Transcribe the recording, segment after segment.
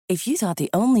If you thought the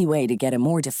only way to get a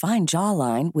more defined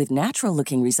jawline with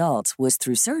natural-looking results was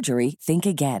through surgery, think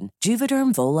again.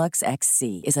 Juvederm Volux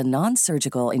XC is a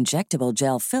non-surgical injectable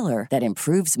gel filler that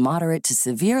improves moderate to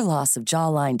severe loss of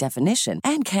jawline definition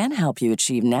and can help you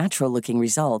achieve natural-looking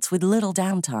results with little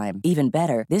downtime. Even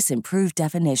better, this improved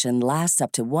definition lasts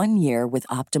up to 1 year with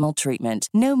optimal treatment.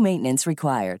 No maintenance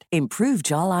required. Improve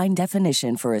jawline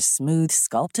definition for a smooth,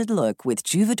 sculpted look with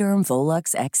Juvederm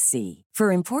Volux XC.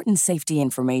 For important safety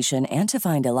information and to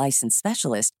find a licensed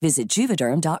specialist, visit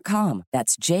Juvederm.com.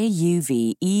 That's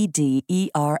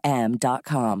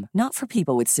Juvederm.com. Not for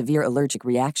people with severe allergic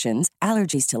reactions,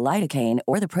 allergies to lidocaine,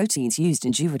 or the proteins used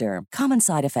in Juvederm. Common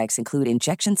side effects include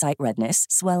injection site redness,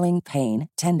 swelling, pain,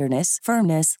 tenderness,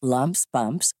 firmness, lumps,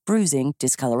 bumps, bruising,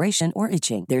 discoloration, or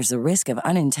itching. There's a risk of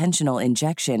unintentional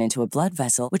injection into a blood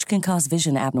vessel, which can cause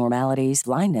vision abnormalities,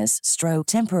 blindness, stroke,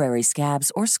 temporary scabs,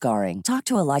 or scarring. Talk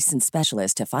to a licensed specialist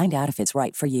to find out if it's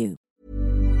right for you.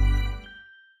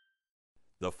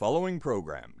 The following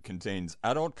program contains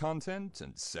adult content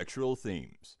and sexual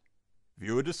themes.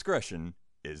 Viewer discretion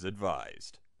is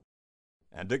advised.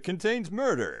 And it contains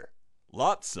murder.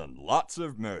 Lots and lots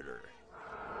of murder.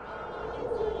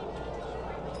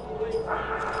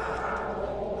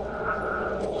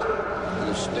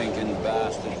 You stinking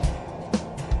bastard.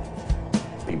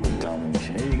 People tell me,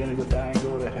 hey, you're gonna go die and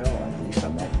go to hell. At least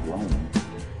I'm not alone.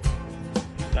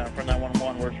 For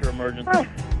 911, where's your emergency? Oh,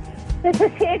 this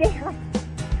is Sandy.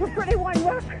 For 31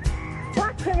 Rock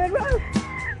Plymouth Road.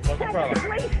 What's the problem?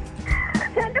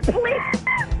 Send the police.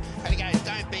 And he goes,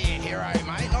 don't be a hero,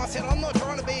 mate. And I said, I'm not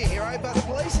trying to be a hero, but the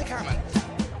police are coming.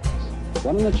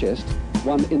 One in the chest,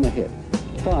 one in the head.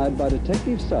 Fired by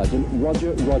Detective Sergeant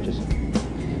Roger Rogerson.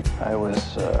 I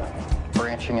was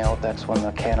branching out. That's when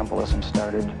the cannibalism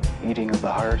started. Eating of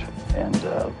the heart and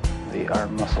the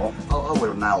arm muscle. I would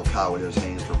have nailed Carl Williams'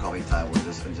 hands to a coffee table and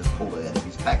just pulled it out of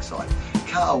his backside.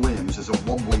 Carl Williams is a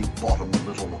wobbly bottom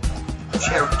little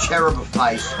cherub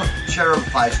face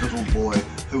little boy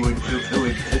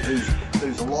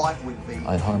whose life would be.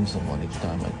 I'd harm someone each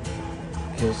time I'd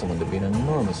kill someone. There'd be an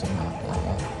enormous amount,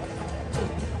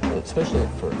 especially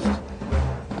at first,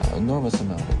 enormous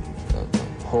amount of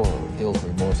horror, guilt,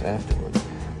 remorse afterwards.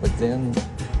 But then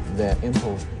that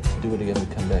impulse to do it again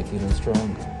would come back even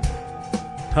stronger.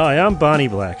 Hi, I'm Barney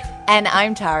Black. And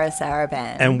I'm Tara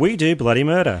Saraban. And we do Bloody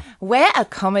Murder. We're a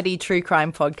comedy true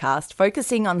crime podcast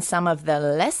focusing on some of the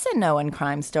lesser-known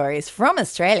crime stories from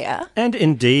Australia. And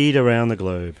indeed around the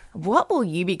globe. What will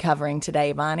you be covering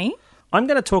today, Barney? I'm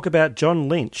going to talk about John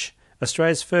Lynch,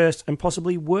 Australia's first and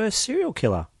possibly worst serial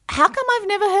killer. How come I've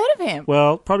never heard of him?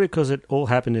 Well, probably because it all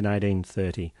happened in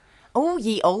 1830. Oh,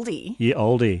 ye oldie. Ye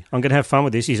oldie. I'm going to have fun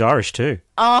with this. He's Irish too.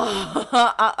 Oh,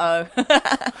 uh-oh.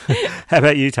 How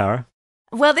about you, Tara?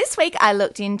 Well, this week I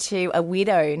looked into a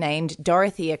widow named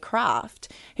Dorothea Kraft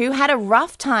who had a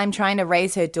rough time trying to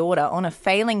raise her daughter on a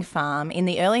failing farm in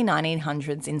the early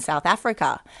 1900s in South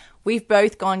Africa. We've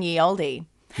both gone ye oldie.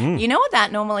 You know what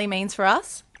that normally means for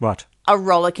us? What? A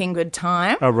rollicking good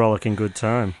time. A rollicking good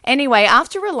time. Anyway,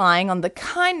 after relying on the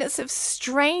kindness of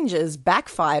strangers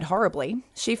backfired horribly,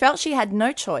 she felt she had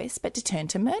no choice but to turn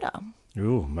to murder.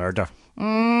 Ooh, murder.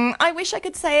 I wish I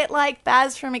could say it like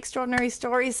Baz from Extraordinary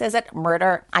Stories says it.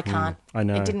 Murder. I can't. I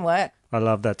know. It didn't work. I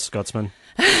love that Scotsman.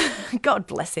 God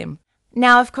bless him.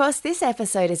 Now, of course, this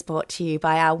episode is brought to you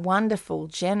by our wonderful,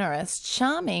 generous,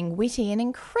 charming, witty and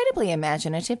incredibly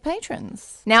imaginative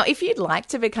patrons. Now, if you'd like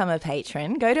to become a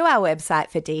patron, go to our website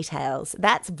for details.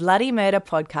 That's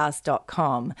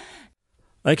bloodymurderpodcast.com.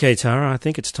 Okay, Tara, I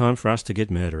think it's time for us to get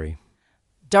murdery.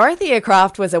 Dorothea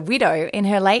Kraft was a widow in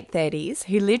her late 30s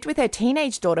who lived with her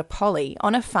teenage daughter Polly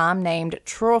on a farm named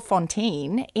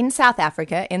Traufontein in South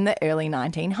Africa in the early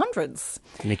 1900s.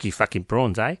 Nicky fucking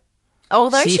prawns, eh?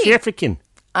 Although South African.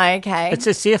 Okay. It's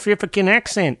a South African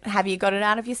accent. Have you got it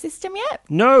out of your system yet?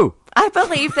 No. I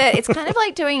believe that it's kind of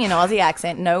like doing an Aussie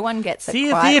accent. No one gets it South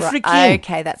quite African. right.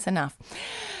 Okay, that's enough.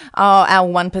 Oh, our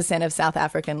 1% of South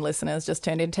African listeners just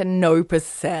turned into no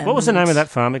percent. What was the name of that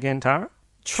farm again, Tara?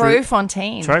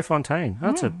 Traufontein. Traufontein.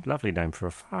 That's a lovely name for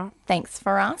a farm. Thanks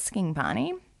for asking,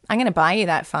 Barney. I'm going to buy you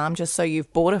that farm just so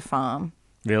you've bought a farm.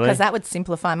 Really? Because that would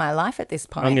simplify my life at this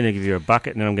point. I'm going to give you a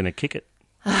bucket and then I'm going to kick it.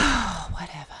 Oh,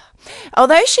 whatever.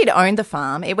 Although she'd owned the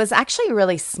farm, it was actually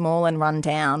really small and run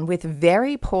down with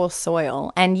very poor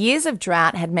soil, and years of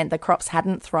drought had meant the crops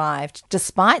hadn't thrived,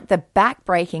 despite the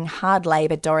back-breaking hard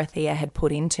labour Dorothea had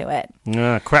put into it.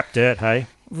 Crap dirt, hey?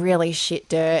 Really shit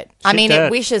dirt. Dirt. It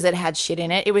wishes it had shit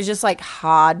in it. It was just like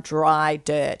hard, dry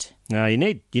dirt. No, you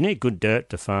need good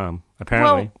dirt to farm,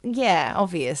 apparently. Well, yeah,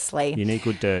 obviously. You need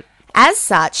good dirt. As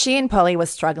such, she and Polly were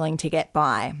struggling to get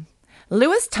by.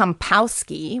 Louis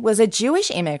Tumpowski was a Jewish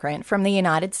immigrant from the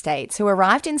United States who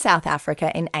arrived in South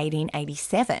Africa in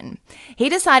 1887. He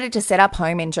decided to set up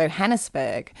home in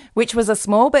Johannesburg, which was a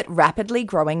small but rapidly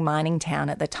growing mining town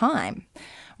at the time.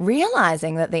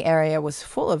 Realising that the area was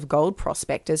full of gold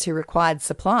prospectors who required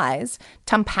supplies,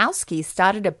 Tumpowski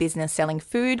started a business selling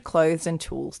food, clothes and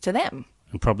tools to them.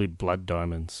 And probably blood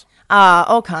diamonds.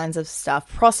 All kinds of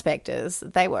stuff. Prospectors,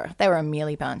 they were a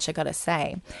mealy bunch, I gotta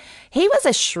say. He was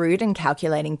a shrewd and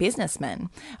calculating businessman.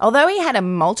 Although he had a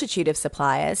multitude of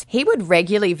suppliers, he would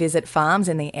regularly visit farms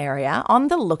in the area on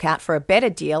the lookout for a better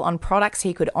deal on products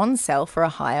he could on-sell for a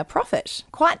higher profit.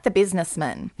 Quite the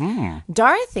businessman.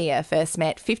 Dorothea first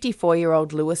met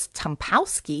 54-year-old Louis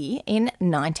Tumpowski in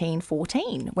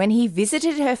 1914 when he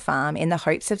visited her farm in the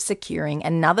hopes of securing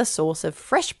another source of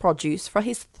fresh produce for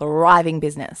his thriving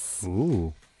business.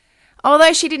 Ooh.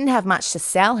 Although she didn't have much to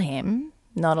sell him,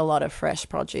 not a lot of fresh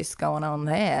produce going on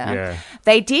there. Yeah.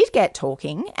 They did get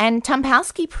talking, and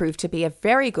Tumpowski proved to be a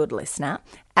very good listener,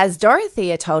 as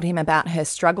Dorothea told him about her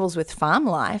struggles with farm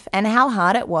life and how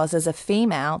hard it was as a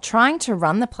female trying to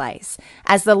run the place,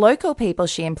 as the local people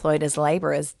she employed as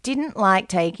labourers didn't like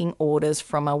taking orders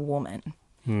from a woman.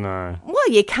 No. Well,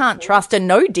 you can't trust a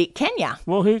no-dick, can ya?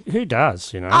 Well, who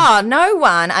does, you know? Oh, no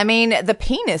one. I mean, the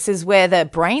penis is where the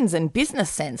brains and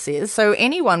business sense is, so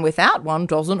anyone without one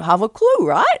doesn't have a clue,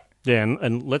 right? Yeah,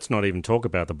 and let's not even talk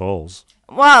about the balls.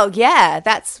 Well, yeah,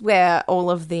 that's where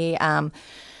all of the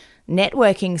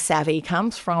networking savvy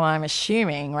comes from, I'm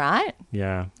assuming, right?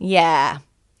 Yeah. Yeah.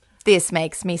 This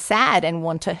makes me sad and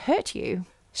want to hurt you.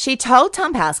 She told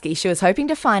Tumpowski she was hoping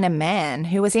to find a man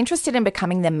who was interested in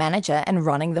becoming the manager and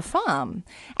running the farm.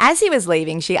 As he was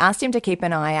leaving, she asked him to keep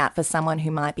an eye out for someone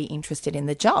who might be interested in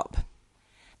the job.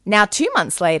 Now, 2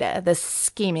 months later, the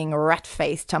scheming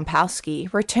rat-faced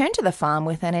Tumpowski returned to the farm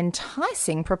with an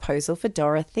enticing proposal for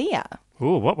Dorothea.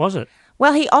 Ooh, what was it?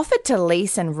 Well, he offered to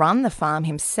lease and run the farm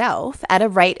himself at a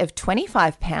rate of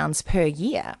 £25 per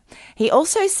year. He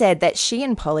also said that she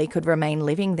and Polly could remain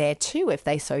living there too if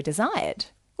they so desired.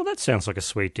 Well, that sounds like a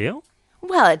sweet deal.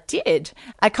 Well, it did.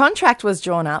 A contract was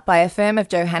drawn up by a firm of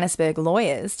Johannesburg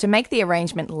lawyers to make the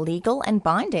arrangement legal and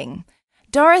binding.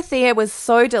 Dorothea was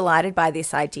so delighted by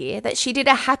this idea that she did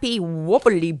a happy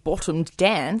wobbly-bottomed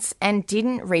dance and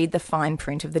didn't read the fine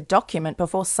print of the document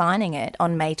before signing it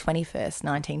on May 21st,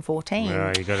 1914.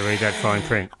 Oh, you got to read that fine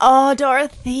print. Oh,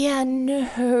 Dorothea,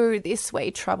 no, this way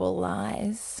trouble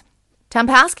lies.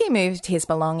 Tumpowski moved his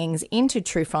belongings into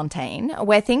Truefontein,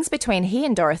 where things between he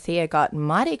and Dorothea got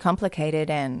mighty complicated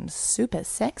and super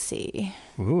sexy.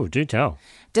 Ooh, do tell.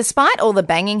 Despite all the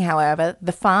banging, however,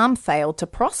 the farm failed to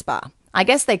prosper. I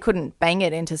guess they couldn't bang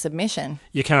it into submission.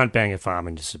 You can't bang a farm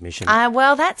into submission.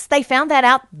 Well, they found that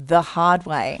out the hard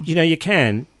way. You know, you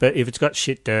can, but if it's got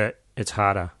shit dirt, it's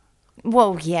harder.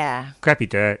 Well, yeah. Crappy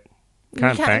dirt.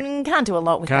 Can't do a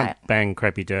lot with that. Can't bang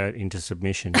crappy dirt into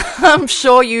submission. I'm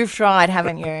sure you've tried,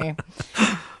 haven't you?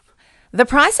 The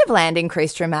price of land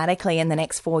increased dramatically in the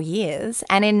next 4 years,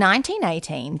 and in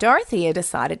 1918, Dorothea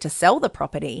decided to sell the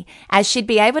property as she'd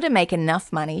be able to make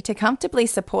enough money to comfortably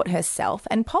support herself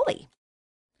and Polly.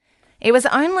 It was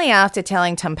only after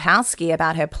telling Tumpowski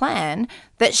about her plan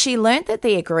that she learnt that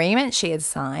the agreement she had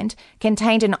signed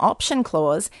contained an option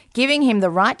clause giving him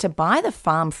the right to buy the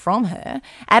farm from her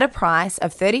at a price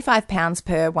of £35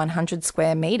 per 100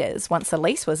 square metres once the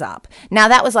lease was up. Now,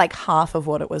 that was like half of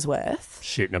what it was worth.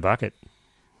 Shit in a bucket.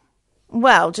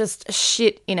 Well, just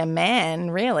shit in a man,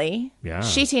 really. Yeah.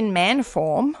 Shit in man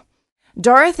form.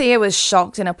 Dorothea was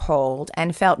shocked and appalled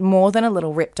and felt more than a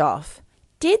little ripped off.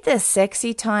 Did the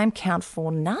sexy time count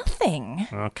for nothing?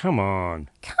 Oh, come on.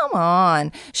 Come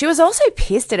on. She was also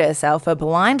pissed at herself for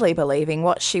blindly believing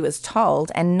what she was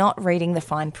told and not reading the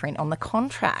fine print on the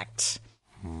contract.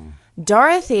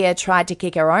 Dorothea tried to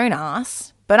kick her own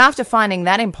ass, but after finding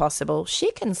that impossible,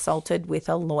 she consulted with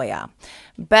a lawyer.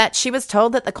 But she was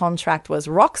told that the contract was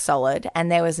rock solid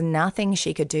and there was nothing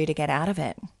she could do to get out of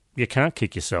it. You can't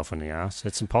kick yourself in the ass.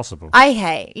 It's impossible.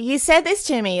 Hey, you said this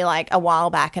to me like a while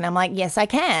back and I'm like, yes, I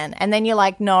can. And then you're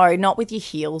like, no, not with your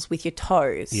heels, with your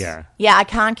toes. Yeah. Yeah, I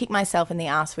can't kick myself in the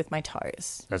ass with my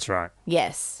toes. That's right.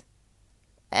 Yes.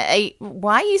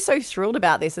 Why are you so thrilled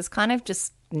about this? It's kind of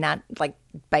just like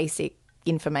basic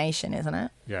information, isn't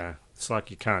it? Yeah. It's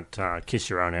like you can't kiss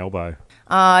your own elbow.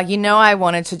 I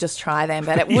wanted to just try them,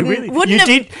 but it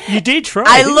wouldn't. You did try.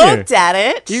 I looked at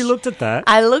it. You looked at that.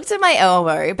 I looked at my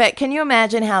elbow, but can you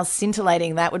imagine how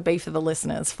scintillating that would be for the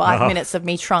listeners? 5 minutes of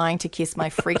me trying to kiss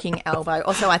my freaking elbow.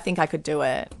 Also, I think I could do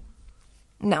it.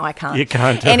 No, I can't. You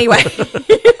can't. Anyway.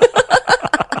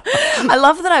 I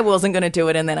love that I wasn't going to do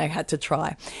it and then I had to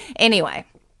try. Anyway.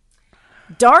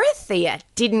 Dorothea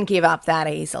didn't give up that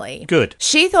easily. Good.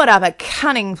 She thought up a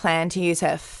cunning plan to use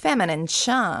her feminine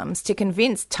charms to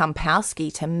convince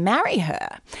Tumpowski to marry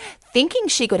her, thinking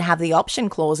she could have the option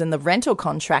clause in the rental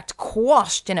contract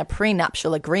quashed in a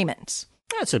prenuptial agreement.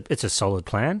 It's a solid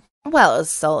plan. Well, as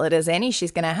solid as any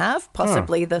she's going to have,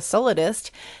 possibly the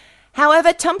solidest. However,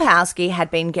 Tumpowski had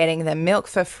been getting the milk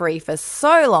for free for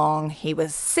so long, he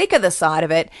was sick of the sight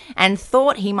of it and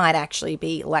thought he might actually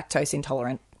be lactose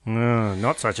intolerant.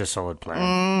 Not such a solid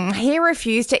plan. He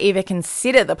refused to even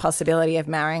consider the possibility of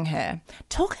marrying her.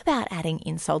 Talk about adding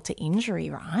insult to injury,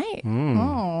 right?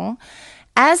 Oh.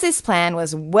 As this plan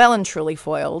was well and truly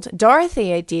foiled,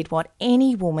 Dorothea did what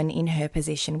any woman in her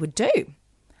position would do.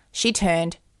 She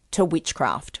turned to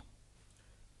witchcraft.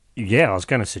 Yeah, I was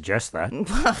going to suggest that.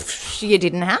 You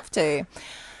didn't have to.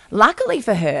 Luckily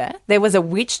for her, there was a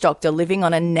witch doctor living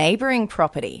on a neighbouring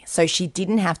property, so she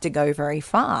didn't have to go very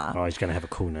far. Oh, he's going to have a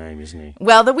cool name, isn't he?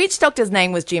 Well, the witch doctor's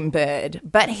name was Jim Bird,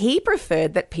 but he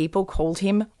preferred that people called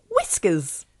him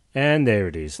Whiskers. And there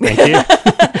it is. Thank you.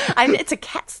 It's a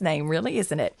cat's name, really,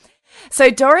 isn't it? So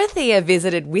Dorothea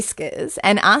visited Whiskers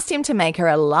and asked him to make her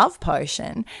a love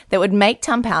potion that would make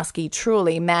Tumpowski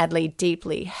truly, madly,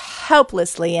 deeply,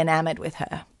 helplessly enamoured with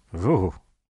her. Ooh.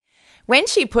 When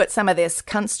she put some of this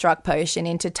cunt-struck potion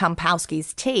into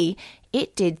Tumpowski's tea,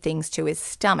 it did things to his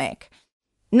stomach.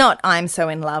 Not I'm so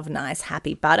in love, nice,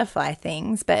 happy butterfly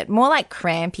things, but more like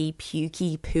crampy,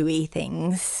 pukey, pooey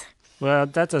things. Well,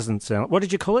 that doesn't sound... What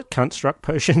did you call it? Cunt-struck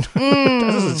potion?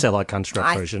 That doesn't sound like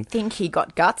cunt-struck potion. I think he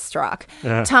got gut-struck.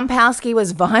 Tumpowski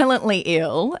was violently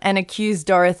ill and accused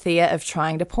Dorothea of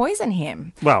trying to poison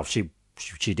him. Well, she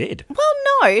did. Well,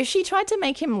 no, she tried to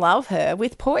make him love her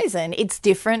with poison. It's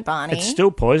different, Barney. It's still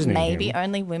poisoning Maybe him.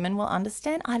 only women will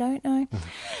understand. I don't know.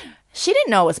 She didn't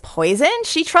know it was poison.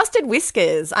 She trusted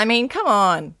Whiskers. I mean, come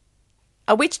on.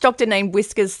 A witch doctor named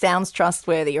Whiskers sounds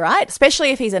trustworthy, right?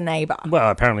 Especially if he's a neighbour. Well,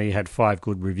 apparently he had 5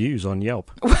 good reviews on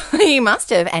Yelp. He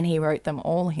must have, and he wrote them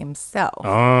all himself.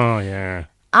 Oh, yeah.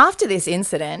 After this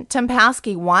incident,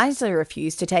 Tumpowski wisely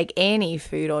refused to take any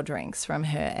food or drinks from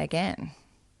her again.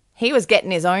 He was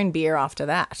getting his own beer after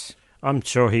that. I'm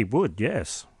sure he would,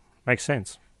 yes. Makes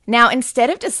sense. Now,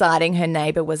 instead of deciding her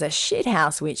neighbour was a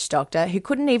shithouse witch doctor who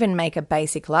couldn't even make a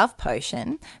basic love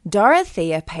potion,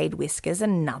 Dorothea paid Whiskers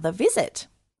another visit.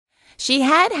 She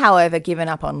had, however, given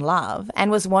up on love and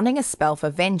was wanting a spell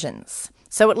for vengeance.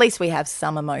 So at least we have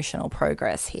some emotional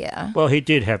progress here. Well, he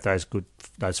did have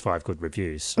those 5 good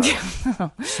reviews.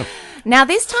 So. Now,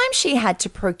 this time she had to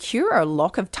procure a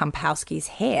lock of Tumpowski's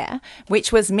hair,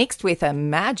 which was mixed with a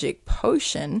magic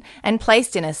potion and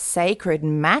placed in a sacred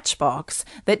matchbox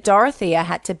that Dorothea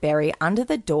had to bury under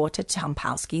the door to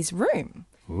Tumpowski's room.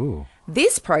 Ooh.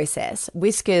 This process,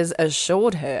 Whiskers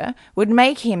assured her, would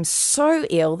make him so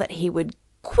ill that he would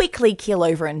quickly keel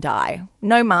over and die.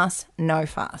 No muss, no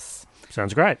fuss.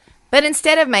 Sounds great. But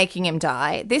instead of making him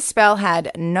die, this spell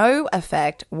had no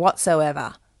effect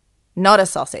whatsoever. Not a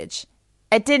sausage.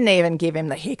 It didn't even give him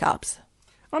the hiccups.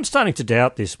 I'm starting to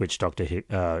doubt this witch doctor,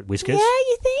 Whiskers. Yeah,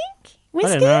 you think?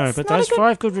 Whiskers? I don't know, but those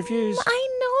 5 good reviews... I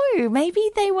know. Maybe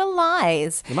they were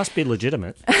lies. They must be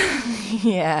legitimate.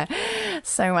 Yeah,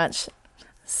 so much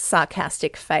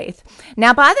sarcastic faith.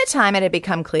 Now, by the time it had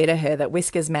become clear to her that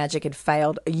Whiskers' magic had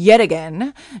failed yet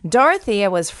again, Dorothea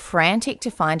was frantic to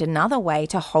find another way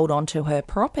to hold on to her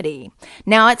property.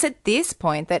 Now, it's at this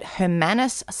point that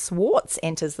Hermanus Swartz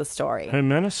enters the story.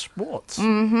 Hermanus Swartz?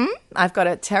 Mm-hmm. I've got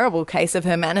a terrible case of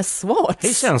Hermanus Swartz.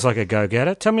 He sounds like a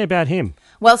go-getter. Tell me about him.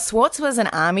 Well, Swartz was an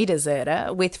army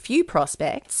deserter with few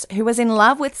prospects who was in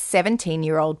love with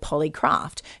 17-year-old Polly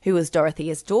Craft, who was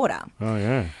Dorothea's daughter. Oh,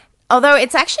 yeah. Although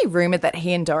it's actually rumoured that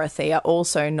he and Dorothea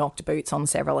also knocked boots on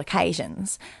several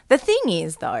occasions. The thing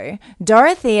is, though,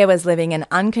 Dorothea was living an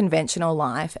unconventional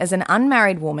life as an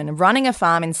unmarried woman running a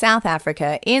farm in South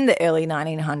Africa in the early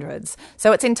 1900s.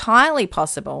 So it's entirely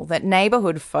possible that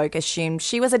neighbourhood folk assumed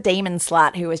she was a demon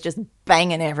slut who was just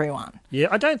banging everyone. Yeah,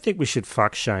 I don't think we should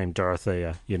fuck shame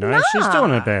Dorothea, you know? Nah. She's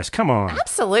doing her best. Come on.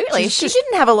 Absolutely. She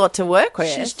didn't have a lot to work with.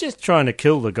 She's just trying to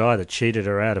kill the guy that cheated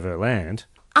her out of her land.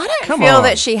 I don't feel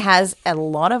that she has a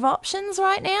lot of options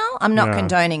right now. I'm not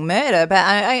condoning murder, but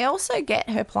I also get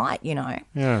her plight, you know.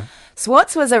 Yeah.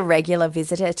 Swartz was a regular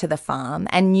visitor to the farm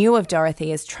and knew of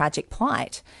Dorothea's tragic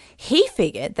plight. He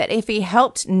figured that if he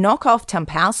helped knock off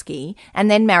Tumpowski and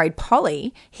then married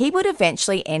Polly, he would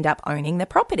eventually end up owning the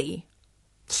property.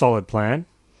 Solid plan.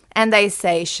 And they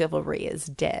say chivalry is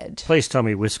dead. Please tell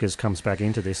me Whiskers comes back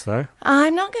into this, though.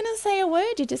 I'm not going to say a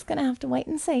word. You're just going to have to wait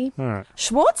and see. All right.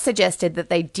 Swartz suggested that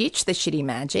they ditch the shitty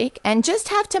magic and just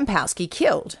have Tumpowski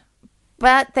killed.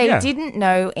 But they didn't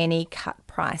know any cut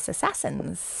price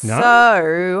assassins. No.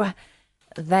 So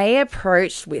they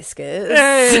approached Whiskers,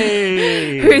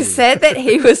 Hey! who said that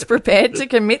he was prepared to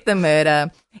commit the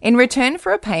murder in return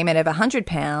for a payment of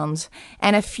 £100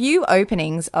 and a few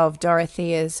openings of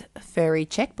Dorothea's furry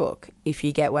checkbook, if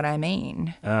you get what I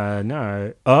mean.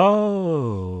 No.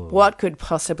 Oh. What could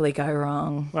possibly go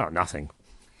wrong? Well, nothing.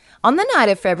 On the night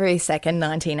of February 2nd,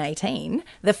 1918,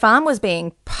 the farm was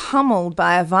being pummeled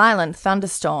by a violent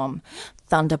thunderstorm.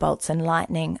 Thunderbolts and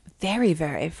lightning, very,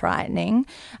 very frightening.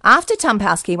 After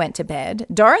Tumpowsky went to bed,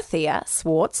 Dorothea,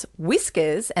 Swartz,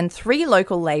 Whiskers and 3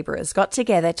 local labourers got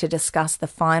together to discuss the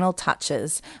final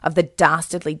touches of the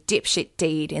dastardly dipshit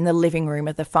deed in the living room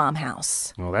of the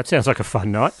farmhouse. Well, that sounds like a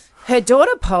fun night. Her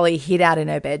daughter Polly hid out in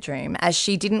her bedroom as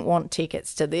she didn't want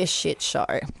tickets to this shit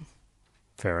show.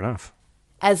 Fair enough.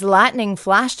 As lightning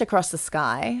flashed across the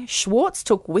sky, Schwartz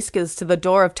took Whiskers to the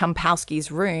door of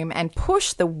Tumpowsky's room and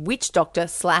pushed the witch doctor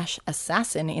 /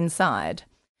 assassin inside.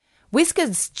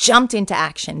 Whiskers jumped into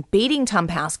action, beating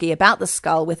Tumpowsky about the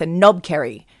skull with a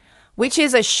knobkerry, which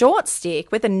is a short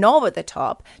stick with a knob at the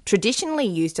top, traditionally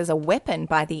used as a weapon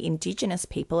by the indigenous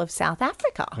people of South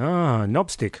Africa. Ah,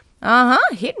 knobstick.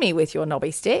 Hit me with your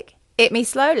knobby stick. Hit me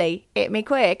slowly, hit me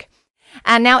quick.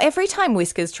 And now every time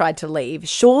Whiskers tried to leave,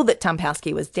 sure that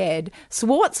Tumpowsky was dead,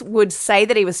 Swartz would say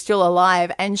that he was still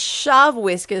alive and shove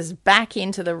Whiskers back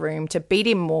into the room to beat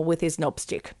him more with his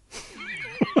knobstick.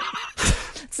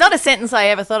 It's not a sentence I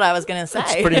ever thought I was going to say.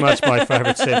 It's pretty much my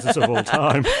favourite sentence of all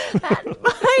time. That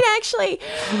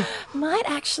might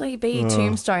actually be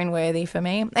tombstone worthy for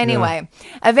me. Anyway,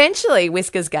 Eventually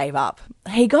Whiskers gave up.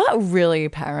 He got really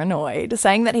paranoid,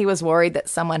 saying that he was worried that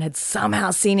someone had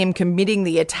somehow seen him committing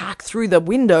the attack through the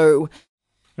window.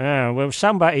 Well,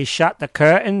 somebody shut the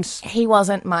curtains. He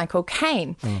wasn't Michael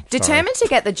Caine. Determined to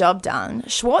get the job done,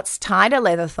 Schwartz tied a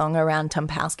leather thong around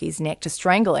Tumpowsky's neck to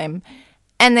strangle him,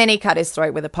 and then he cut his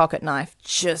throat with a pocket knife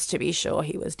just to be sure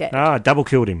he was dead. Double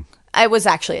killed him. It was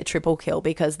actually a triple kill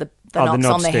because the knocks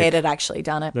on the head had actually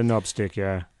done it. The knobstick,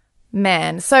 yeah.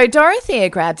 Man, so Dorothea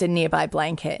grabbed a nearby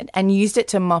blanket and used it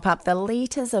to mop up the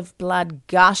litres of blood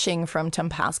gushing from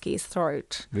Tumpowsky's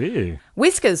throat. Ew.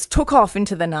 Whiskers took off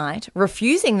into the night,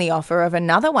 refusing the offer of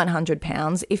another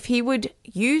 £100 if he would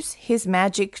use his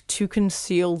magic to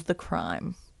conceal the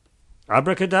crime.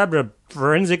 Abracadabra,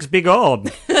 forensics big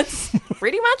odd. That's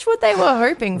pretty much what they were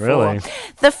hoping for. Really?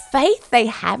 The faith they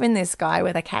have in this guy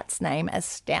with a cat's name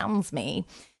astounds me.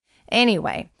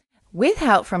 Anyway, with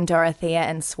help from Dorothea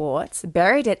and Swartz,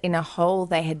 buried it in a hole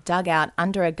they had dug out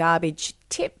under a garbage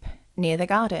tip near the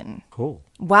garden. Cool.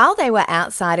 While they were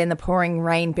outside in the pouring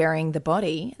rain burying the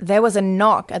body, there was a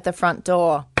knock at the front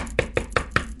door.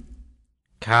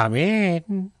 Come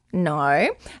in.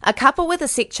 No. A couple with a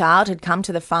sick child had come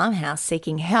to the farmhouse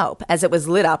seeking help, as it was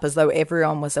lit up as though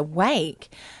everyone was awake.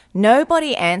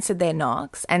 Nobody answered their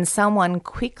knocks, and someone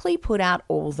quickly put out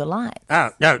all the lights. Oh,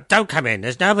 no, don't come in.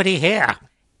 There's nobody here.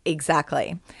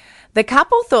 Exactly. The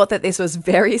couple thought that this was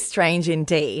very strange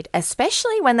indeed,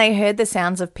 especially when they heard the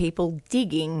sounds of people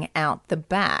digging out the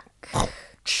back.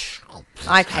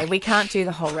 Okay, we can't do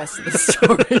the whole rest of the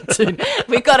story, dude.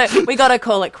 We gotta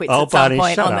call it quits at some Barney,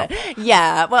 point shut on up. it.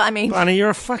 Yeah, well, I mean, Barney,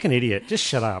 you're a fucking idiot. Just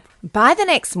shut up. by the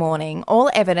next morning, all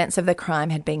evidence of the crime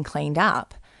had been cleaned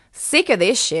up. Sick of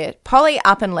this shit, Polly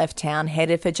up and left town,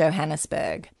 headed for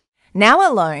Johannesburg. Now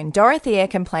alone, Dorothea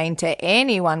complained to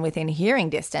anyone within hearing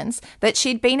distance that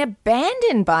she'd been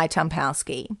abandoned by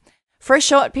Tumpowsky. For a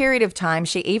short period of time,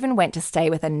 she even went to stay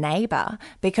with a neighbour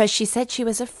because she said she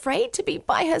was afraid to be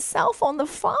by herself on the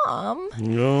farm.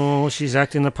 Oh, she's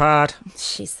acting the part.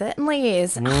 She certainly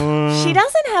is. She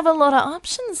doesn't have a lot of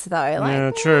options, though.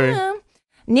 Yeah, true.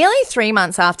 Nearly 3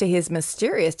 months after his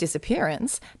mysterious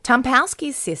disappearance,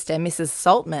 Tumpowsky's sister, Mrs.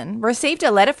 Saltman, received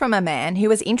a letter from a man who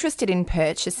was interested in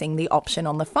purchasing the option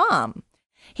on the farm.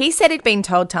 He said he'd been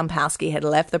told Tumpowsky had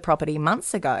left the property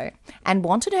months ago and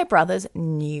wanted her brother's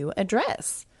new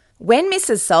address. When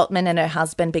Mrs. Saltman and her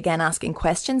husband began asking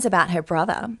questions about her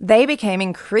brother, they became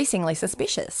increasingly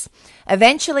suspicious.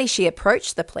 Eventually, she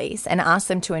approached the police and asked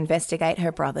them to investigate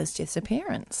her brother's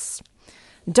disappearance.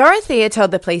 Dorothea told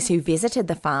the police who visited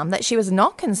the farm that she was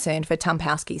not concerned for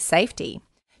Tumpowsky's safety.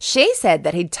 She said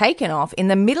that he'd taken off in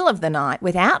the middle of the night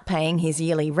without paying his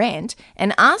yearly rent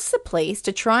and asked the police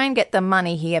to try and get the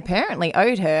money he apparently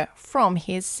owed her from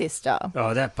his sister.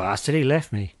 Oh, that bastard, he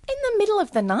left me. In the middle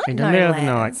of the night, In the middle of the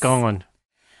night, gone.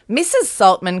 Mrs.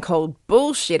 Saltman called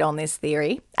bullshit on this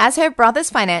theory, as her brother's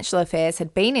financial affairs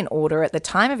had been in order at the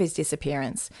time of his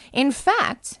disappearance. In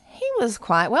fact, he was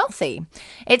quite wealthy.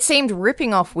 It seemed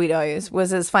ripping off widows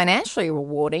was as financially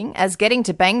rewarding as getting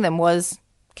to bang them was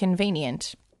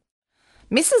convenient.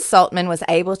 Mrs. Saltman was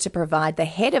able to provide the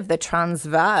head of the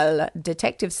Transvaal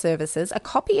Detective Services a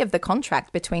copy of the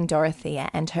contract between Dorothea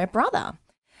and her brother.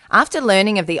 After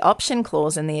learning of the option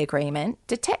clause in the agreement,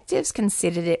 detectives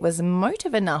considered it was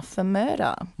motive enough for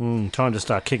murder. Time to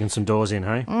start kicking some doors in,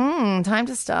 hey? Time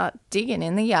to start digging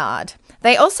in the yard.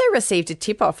 They also received a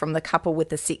tip-off from the couple with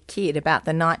the sick kid about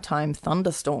the nighttime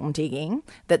thunderstorm digging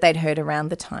that they'd heard around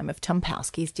the time of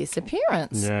Tompowski's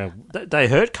disappearance. Yeah, they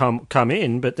heard come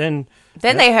in, but then...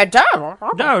 Then they heard... No,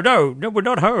 we're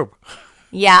not home.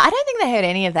 Yeah, I don't think they heard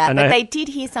any of that, And but they did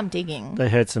hear some digging. They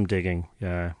heard some digging,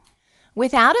 yeah.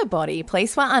 Without a body,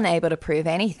 police were unable to prove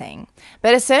anything,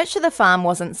 but a search of the farm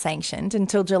wasn't sanctioned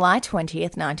until July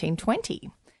 20th,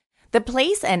 1920. The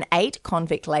police and 8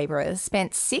 convict labourers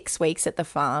spent 6 weeks at the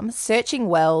farm, searching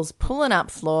wells, pulling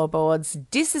up floorboards,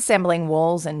 disassembling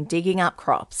walls and digging up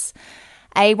crops.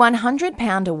 A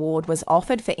 £100 award was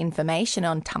offered for information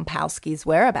on Tompowski's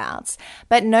whereabouts,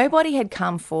 but nobody had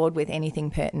come forward with anything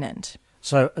pertinent.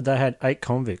 So they had 8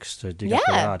 convicts to dig up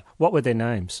the yard. What were their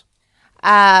names?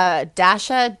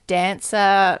 Dasher,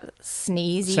 Dancer,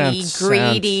 Sneezy,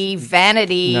 Greedy,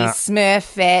 Vanity,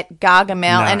 Smurfette,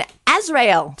 Gargamel, and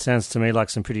Azrael. Sounds to me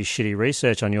like some pretty shitty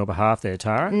research on your behalf there,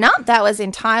 Tara. No, that was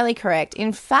entirely correct.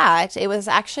 In fact, it was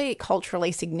actually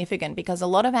culturally significant because a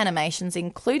lot of animations,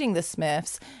 including the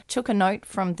Smurfs, took a note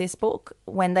from this book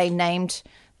when they named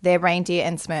their reindeer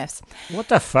and Smurfs. What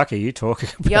the fuck are you talking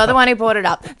about? You're the one who brought it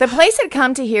up. The police had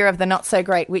come to hear of the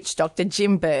not-so-great witch doctor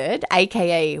Jim Bird,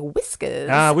 a.k.a.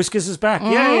 Whiskers. Whiskers is back.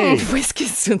 Yay!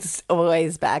 Whiskers was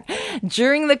always back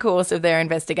during the course of their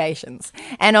investigations.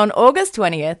 And on August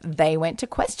 20th, they went to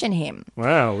question him.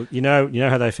 Wow. You know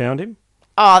how they found him?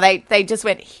 Oh, they just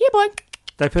went, here, boy.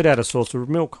 They put out a saucer of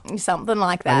milk. Something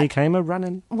like that. And he came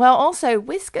a-running. Well, also,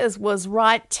 Whiskers was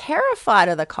right terrified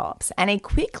of the cops, and he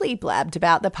quickly blabbed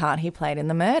about the part he played in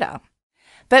the murder.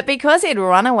 But because he'd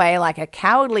run away like a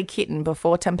cowardly kitten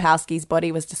before Tompowski's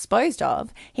body was disposed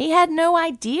of, he had no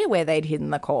idea where they'd hidden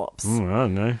the corpse. I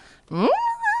don't know.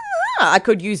 I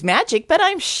could use magic, but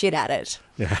I'm shit at it.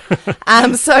 Yeah.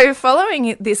 So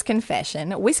following this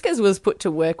confession, Whiskers was put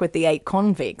to work with the 8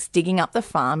 convicts, digging up the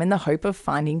farm in the hope of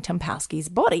finding Tompowski's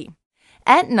body.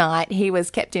 At night, he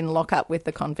was kept in lockup with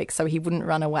the convicts so he wouldn't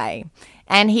run away.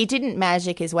 And he didn't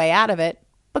magic his way out of it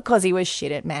because he was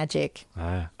shit at magic.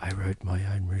 I wrote my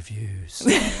own reviews.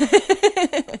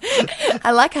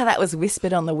 I like how that was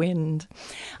whispered on the wind.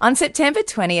 On September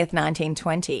 20th,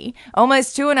 1920,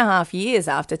 almost 2.5 years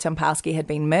after Tompowski had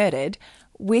been murdered,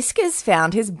 Whiskers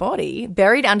found his body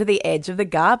buried under the edge of the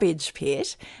garbage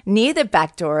pit near the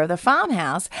back door of the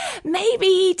farmhouse. Maybe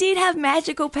he did have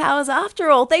magical powers after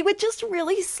all. They were just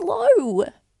really slow.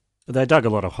 They dug a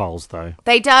lot of holes, though.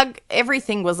 They dug,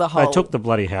 everything was a hole. They took the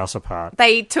bloody house apart.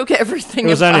 They took everything apart. It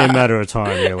was only a matter of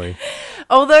time, really.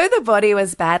 Although the body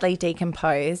was badly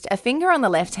decomposed, a finger on the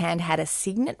left hand had a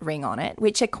signet ring on it,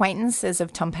 which acquaintances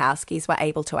of Tompowski's were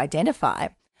able to identify.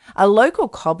 A local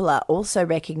cobbler also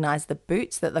recognised the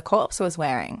boots that the corpse was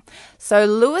wearing. So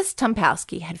Louis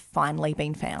Tompowski had finally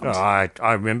been found. Oh,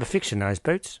 I remember fixing those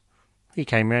boots. He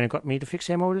came round and got me to fix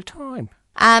them all the time.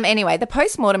 Anyway, the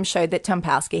post-mortem showed that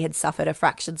Tompowski had suffered a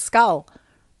fractured skull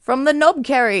from the knob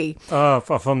carry. Oh,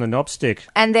 from the knob stick.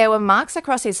 And there were marks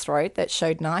across his throat that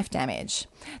showed knife damage.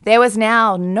 There was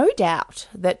now no doubt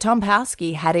that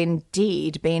Tompowski had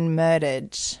indeed been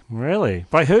murdered. Really?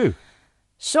 By who?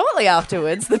 Shortly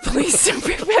afterwards, the police...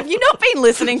 Have you not been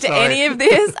listening to any of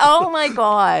this? Oh, my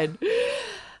God.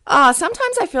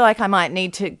 Sometimes I feel like I might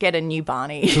need to get a new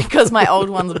Barney because my old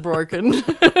one's broken.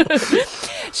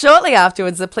 Shortly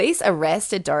afterwards, the police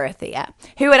arrested Dorothea,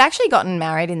 who had actually gotten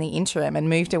married in the interim and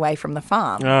moved away from the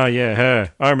farm. Oh, yeah,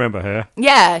 her. I remember her.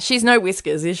 Yeah, she's no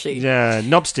Whiskers, is she? Yeah,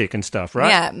 knobstick and stuff, right?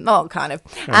 Yeah, well, kind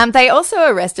of. They also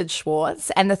arrested Schwartz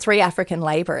and the 3 African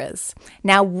labourers.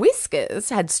 Now, Whiskers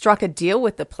had struck a deal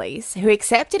with the police, who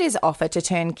accepted his offer to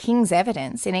turn King's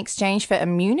evidence in exchange for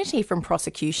immunity from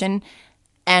prosecution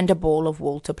and a ball of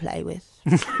wool to play with.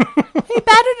 He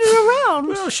batted it around.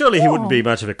 Well, surely he wouldn't be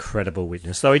much of a credible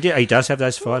witness, though he does have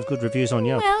those 5 good reviews on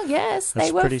Yelp. Well, yes, That's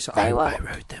they were. I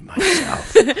wrote them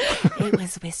myself. It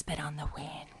was whispered on the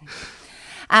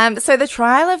wind. So the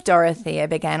trial of Dorothea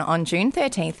began on June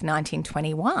 13th,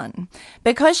 1921.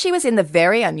 Because she was in the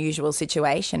very unusual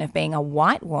situation of being a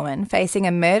white woman facing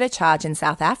a murder charge in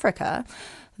South Africa,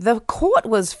 The court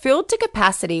was filled to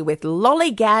capacity with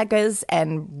lollygaggers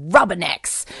and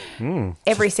rubbernecks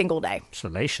every single day.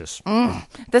 Salacious.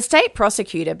 The state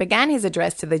prosecutor began his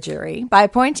address to the jury by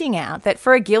pointing out that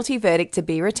for a guilty verdict to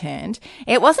be returned,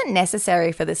 it wasn't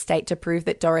necessary for the state to prove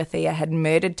that Dorothea had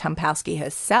murdered Tumpowsky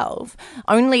herself,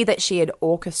 only that she had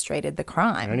orchestrated the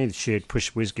crime. Only that she had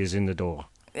pushed Whiskers in the door.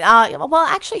 Well,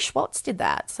 actually, Schwartz did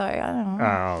that, so I don't know.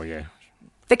 Oh, yeah.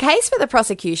 The case for the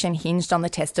prosecution hinged on the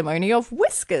testimony of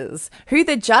Whiskers, who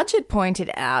the judge had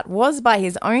pointed out was, by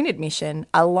his own admission,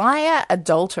 a liar,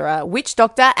 adulterer, witch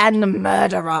doctor, and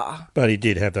murderer. But he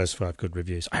did have those 5 good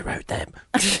reviews. I wrote them.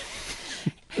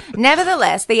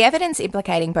 Nevertheless, the evidence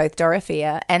implicating both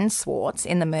Dorothea and Schwartz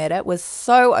in the murder was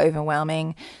so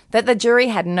overwhelming that the jury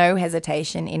had no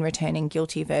hesitation in returning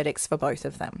guilty verdicts for both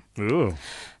of them. Ooh.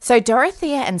 So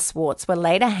Dorothea and Schwartz were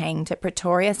later hanged at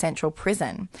Pretoria Central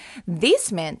Prison.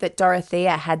 This meant that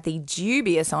Dorothea had the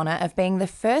dubious honour of being the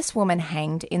first woman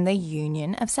hanged in the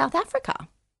Union of South Africa.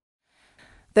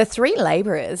 The 3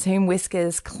 labourers whom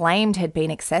Whiskers claimed had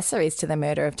been accessories to the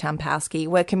murder of Tumpowsky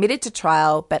were committed to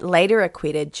trial but later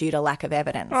acquitted due to lack of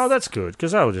evidence. Oh, that's good,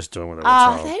 because they were just doing what they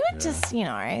were told. They were just,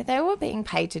 they were being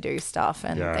paid to do stuff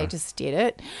and they just did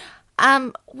it.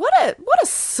 What a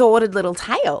sordid little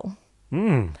tale.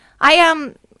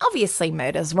 Obviously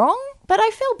murder's wrong, but I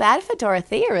feel bad for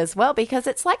Dorothea as well because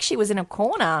it's like she was in a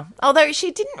corner. Although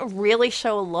she didn't really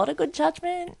show a lot of good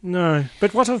judgment. No,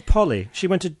 but what of Polly? She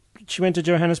went to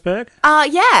Johannesburg?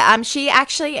 She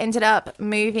actually ended up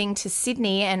moving to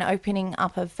Sydney and opening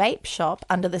up a vape shop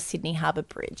under the Sydney Harbour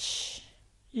Bridge.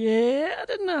 Yeah, I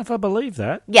don't know if I believe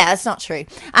that. Yeah, that's not true.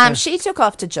 She took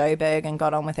off to Joburg and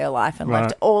got on with her life and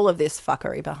left all of this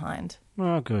fuckery behind.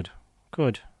 Oh, good.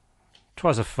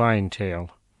 'Twas a fine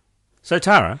tale. So,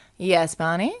 Tara? Yes,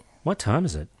 Barney? What time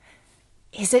is it?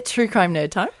 Is it True Crime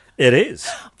Nerd Time? It is.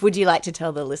 Would you like to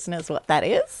tell the listeners what that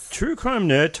is? True Crime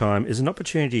Nerd Time is an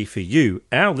opportunity for you,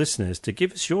 our listeners, to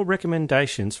give us your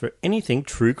recommendations for anything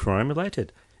true crime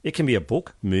related. It can be a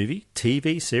book, movie,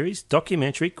 TV series,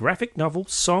 documentary, graphic novel,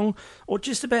 song, or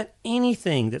just about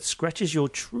anything that scratches your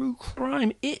true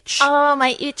crime itch. Oh,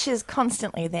 my itch is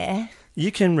constantly there.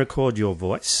 You can record your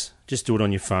voice. Just do it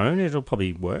on your phone. It'll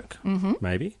probably work,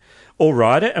 maybe. Or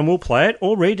write it and we'll play it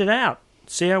or read it out.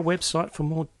 See our website for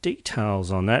more details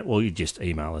on that. Well, you just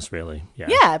email us, really.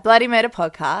 Yeah,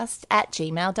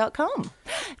 bloodymurderpodcast@gmail.com.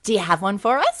 Do you have one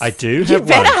for us? I do have one. You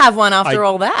better one. have one after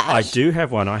all that. I do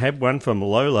have one. I had one from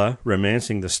Lola,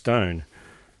 Romancing the Stone.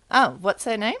 Oh, what's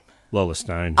her name? Lola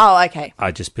Stone. Oh, okay.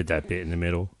 I just put that bit in the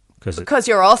middle. Because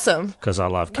you're awesome. Because I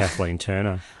love Kathleen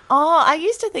Turner. Oh, I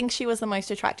used to think she was the most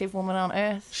attractive woman on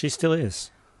earth. She still is.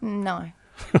 No.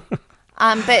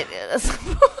 But...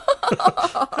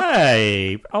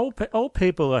 Hey, old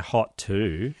people are hot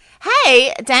too.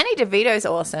 Hey, Danny DeVito's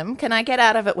awesome. Can I get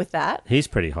out of it with that? He's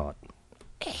pretty hot.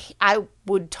 I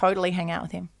would totally hang out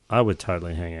with him. I would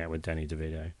totally hang out with Danny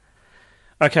DeVito.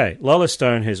 Okay, Lola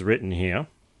Stone has written here,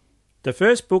 the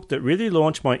first book that really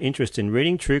launched my interest in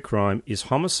reading true crime is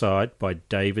Homicide by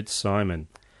David Simon.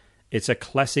 It's a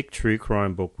classic true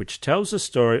crime book which tells the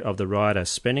story of the writer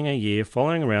spending a year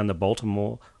following around the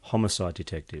Baltimore homicide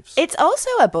detectives. It's also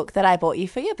a book that I bought you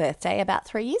for your birthday about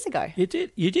 3 years ago. You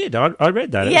did. I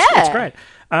read that. Yeah. It's great.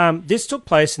 This took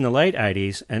place in the late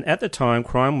 80s, and at the time,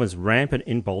 crime was rampant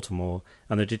in Baltimore,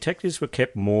 and the detectives were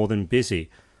kept more than busy.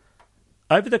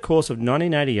 Over the course of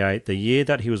 1988, the year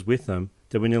that he was with them,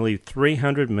 there were nearly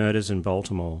 300 murders in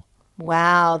Baltimore.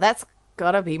 Wow, that's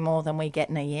got to be more than we get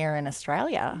in a year in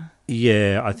Australia.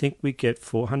 Yeah, I think we get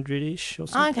 400-ish or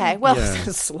something. Okay, well, yeah.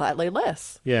 Slightly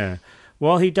less. Yeah.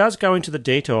 While he does go into the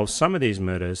detail of some of these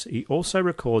murders, he also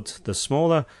records the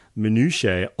smaller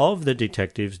minutiae of the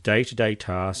detectives' day-to-day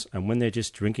tasks and when they're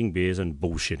just drinking beers and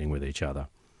bullshitting with each other.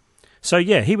 So,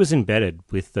 yeah, he was embedded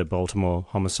with the Baltimore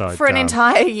homicide. For an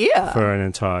entire year. For an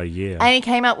entire year. And he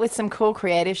came up with some cool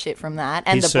creative shit from that,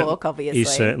 and the book, obviously. He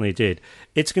certainly did.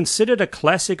 It's considered a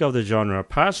classic of the genre,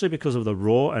 partially because of the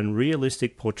raw and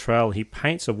realistic portrayal he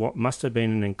paints of what must have been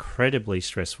an incredibly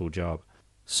stressful job.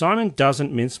 Simon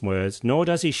doesn't mince words, nor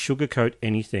does he sugarcoat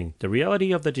anything. The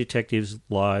reality of the detectives'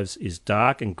 lives is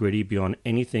dark and gritty beyond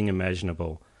anything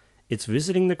imaginable. It's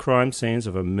visiting the crime scenes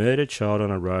of a murdered child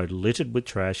on a road littered with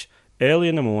trash, early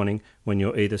in the morning when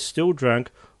you're either still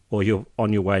drunk or you're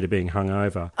on your way to being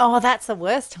hungover. Oh, that's the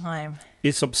worst time.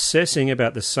 It's obsessing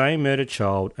about the same murdered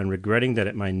child and regretting that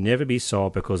it may never be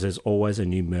solved because there's always a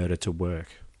new murder to work.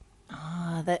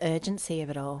 Oh, the urgency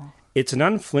of it all. It's an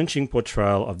unflinching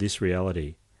portrayal of this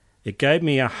reality. It gave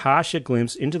me a harsher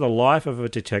glimpse into the life of a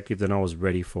detective than I was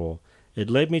ready for. It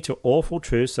led me to awful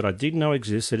truths that I didn't know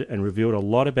existed and revealed a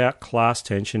lot about class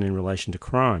tension in relation to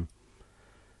crime.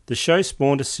 The show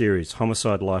spawned a series,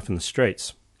 Homicide: Life in the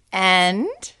Streets. And?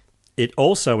 It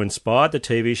also inspired the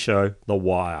TV show The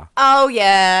Wire. Oh,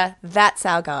 yeah. That's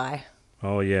our guy.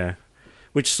 Oh, yeah.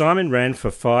 Which Simon ran for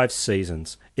 5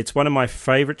 seasons. It's one of my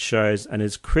favourite shows and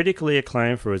is critically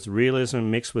acclaimed for its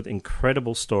realism mixed with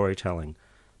incredible storytelling.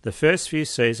 The first few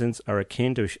seasons are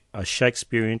akin to a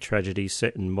Shakespearean tragedy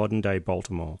set in modern-day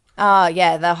Baltimore. Oh,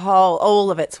 yeah,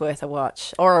 all of it's worth a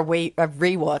watch, or a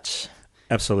rewatch.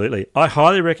 Absolutely. I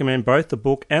highly recommend both the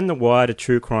book and The Wire to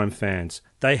true crime fans.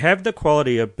 They have the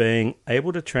quality of being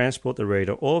able to transport the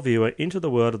reader or viewer into the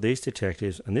world of these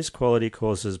detectives, and this quality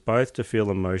causes both to feel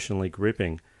emotionally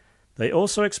gripping. They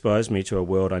also exposed me to a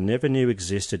world I never knew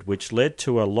existed, which led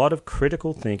to a lot of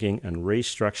critical thinking and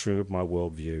restructuring of my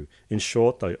worldview. In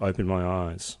short, they opened my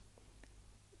eyes.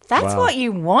 That's what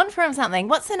you want from something.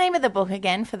 What's the name of the book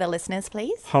again for the listeners,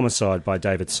 please? Homicide by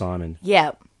David Simon.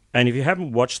 Yeah. And if you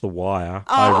haven't watched The Wire,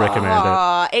 I recommend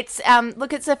it. It's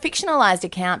it's a fictionalized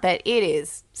account, but it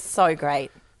is so great.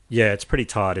 Yeah, it's pretty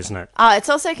tight, isn't it? It's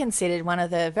also considered one of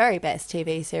the very best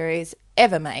TV series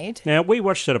ever made. Now, we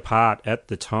watched it apart at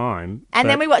the time. And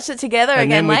then we watched it together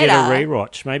again later. And then we did a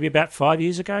rewatch, maybe about 5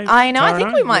 years ago. I know, I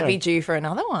think we might be due for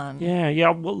another one.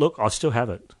 Yeah. Well, look, I still have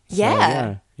it.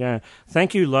 So, yeah.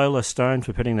 Thank you, Lola Stone,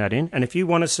 for putting that in. And if you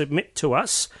want to submit to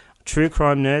us, True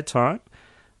Crime Nerd Time,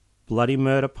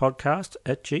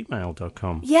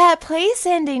 bloodymurderpodcast@gmail.com. Yeah, please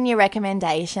send in your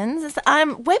recommendations.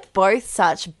 We're both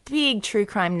such big true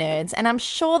crime nerds, and I'm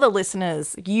sure the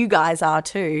listeners, you guys are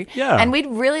too. Yeah. And we'd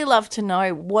really love to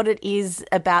know what it is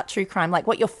about true crime, like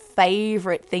what your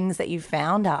favourite things that you've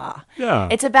found are. Yeah.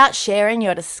 It's about sharing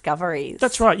your discoveries.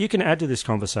 That's right. You can add to this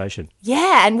conversation.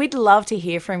 Yeah, and we'd love to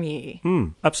hear from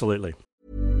you. Absolutely.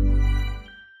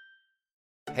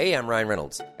 Hey, I'm Ryan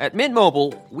Reynolds. At Mint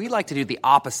Mobile, we like to do the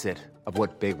opposite of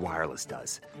what Big Wireless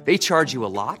does. They charge you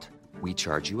a lot, we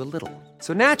charge you a little.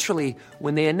 So naturally,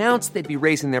 when they announced they'd be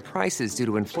raising their prices due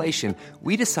to inflation,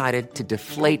 we decided to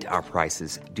deflate our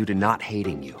prices due to not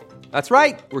hating you. That's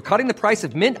right. We're cutting the price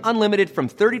of Mint Unlimited from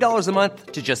 $30 a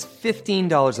month to just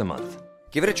 $15 a month.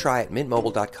 Give it a try at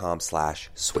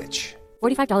mintmobile.com/switch.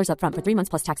 $45 up front for 3 months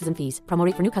plus taxes and fees. Promo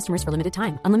rate for new customers for limited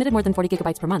time. Unlimited more than 40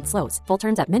 gigabytes per month. Slows full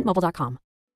terms at mintmobile.com.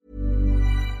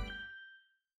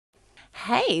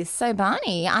 Hey, so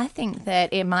Barney, I think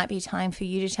that it might be time for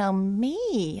you to tell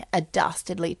me a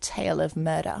dastardly tale of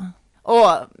murder.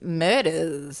 Or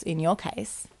murders, in your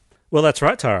case. Well, that's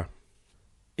right, Tara.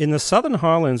 In the southern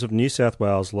highlands of New South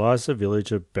Wales lies the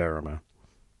village of Berrima.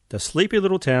 The sleepy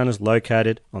little town is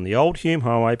located on the old Hume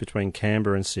Highway between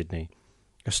Canberra and Sydney.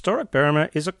 Historic Berrima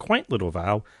is a quaint little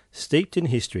vale steeped in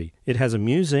history. It has a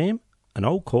museum, an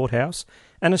old courthouse,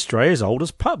 and Australia's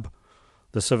oldest pub,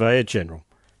 the Surveyor General.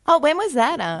 Oh, when was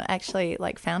that actually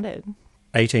founded?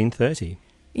 1830.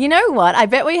 You know what? I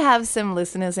bet we have some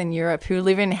listeners in Europe who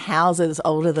live in houses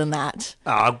older than that.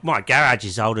 Oh, my garage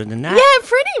is older than that. Yeah,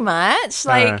 pretty much.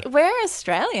 We're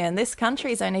Australian. This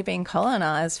country's only been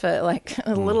colonised for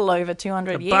a little over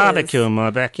 200 years. Barbecue in my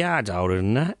backyard's older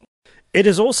than that. It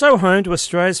is also home to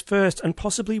Australia's first and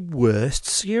possibly worst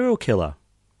serial killer.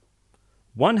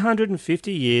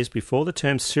 150 years before the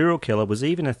term serial killer was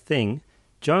even a thing,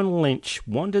 John Lynch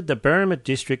wandered the Berrima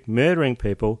district murdering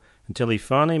people until he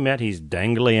finally met his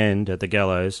dangly end at the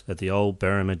gallows at the old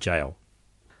Berrima jail.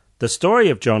 The story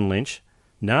of John Lynch,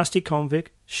 nasty convict,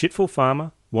 shitful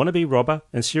farmer, wannabe robber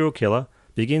and serial killer,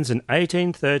 begins in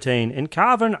 1813 in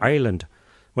Carvin Island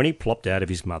when he plopped out of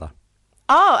his mother.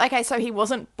 Oh, okay, so he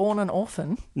wasn't born an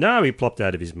orphan? No, he plopped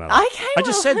out of his mother. Okay, I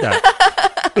just said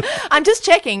that. I'm just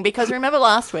checking because remember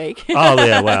last week? Oh,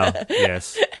 yeah, well,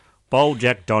 yes. Bold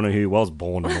Jack Donahue was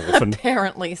born an orphan.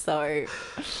 Apparently so.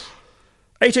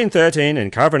 1813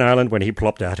 in Carvin Island when he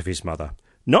plopped out of his mother.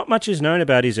 Not much is known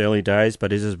about his early days,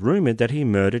 but it is rumoured that he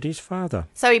murdered his father.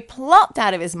 So he plopped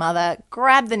out of his mother,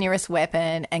 grabbed the nearest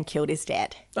weapon and killed his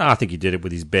dad. I think he did it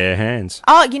with his bare hands.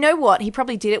 Oh, you know what? He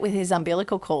probably did it with his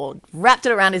umbilical cord, wrapped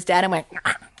it around his dad and went...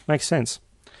 Makes sense.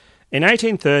 In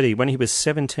 1830, when he was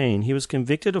 17, he was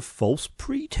convicted of false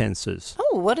pretences.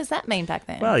 Oh, what does that mean back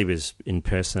then? Well, he was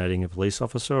impersonating a police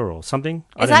officer or something.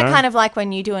 Is that kind of like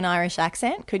when you do an Irish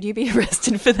accent? Could you be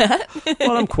arrested for that?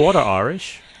 Well, I'm quarter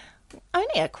Irish.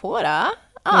 Only a quarter?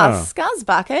 Oh, scuzz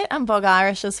bucket. I'm bog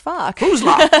Irish as fuck. Who's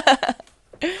that?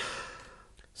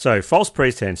 So, false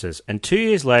pretences. And 2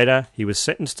 years later, he was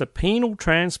sentenced to penal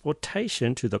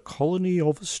transportation to the colony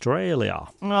of Australia.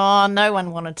 Oh, no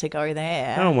one wanted to go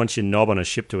there. No one wants your knob on a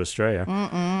ship to Australia.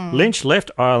 Mm-mm. Lynch left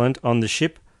Ireland on the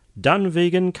ship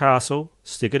Dunvegan Castle,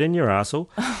 stick it in your arsehole,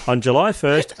 on July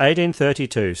 1st,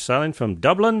 1832, sailing from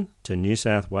Dublin to New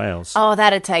South Wales. Oh,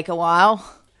 that'd take a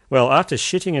while. Well, after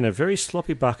shitting in a very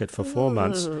sloppy bucket for 4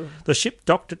 months, the ship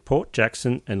docked at Port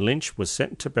Jackson and Lynch was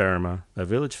sent to Berrima, a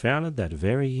village founded that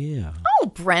very year. Oh,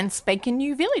 brand spanking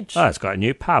new village. Oh, it's got a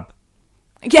new pub.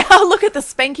 Yeah, look at the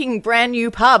spanking brand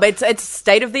new pub. It's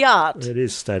state of the art. It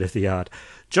is state of the art.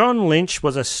 John Lynch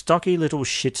was a stocky little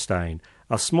shit stain,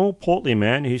 a small portly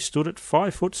man who stood at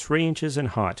 5 foot 3 inches in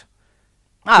height.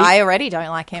 Oh, I already don't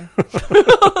like him.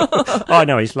 Oh,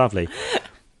 no, he's lovely.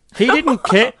 He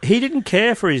didn't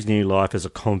care for his new life as a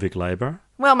convict labourer.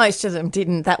 Well, most of them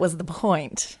didn't. That was the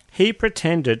point. He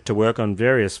pretended to work on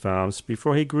various farms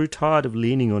before he grew tired of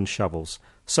leaning on shovels,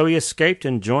 so he escaped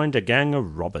and joined a gang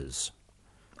of robbers.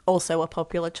 Also a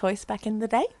popular choice back in the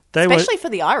day, They especially were- for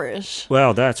the Irish.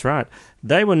 Well, that's right.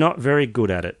 They were not very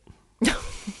good at it.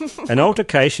 An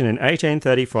altercation in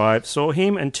 1835 saw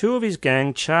him and 2 of his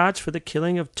gang charged for the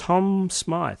killing of Tom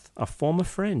Smythe, a former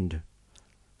friend.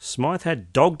 Smythe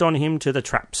had dogged on him to the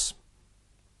traps.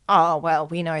 Oh, well,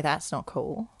 we know that's not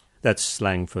cool. That's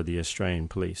slang for the Australian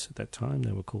police. At that time,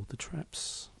 they were called the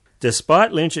traps.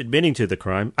 Despite Lynch admitting to the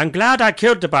crime, "I'm glad I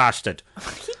killed the bastard,"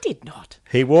 He did not.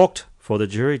 he walked, for the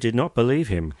jury did not believe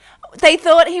him, They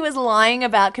thought he was lying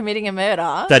about committing a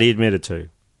murder. that he admitted to.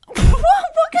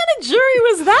 What kind of jury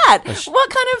was that? What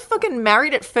kind of fucking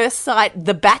Married at First Sight,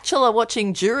 The Bachelor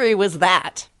watching jury was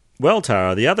that? Well,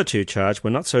 Tara, the other 2 charged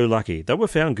were not so lucky. They were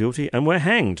found guilty and were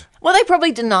hanged. Well, they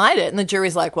probably denied it, and the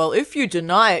jury's like, well, if you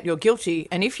deny it, you're guilty,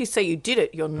 and if you say you did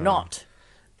it, you're not.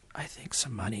 I think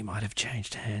some money might have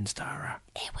changed hands, Tara.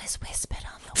 It was whispered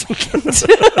on the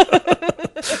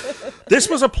wind. This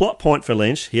was a plot point for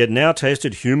Lynch. He had now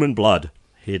tasted human blood.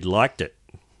 He'd liked it.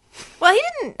 Well, he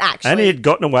didn't actually And he had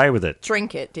gotten away with it.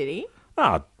 drink it, did he?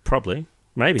 Ah, probably.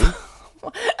 Maybe.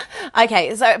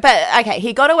 Okay,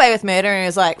 he got away with murder, and he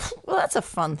was like, well, that's a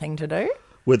fun thing to do.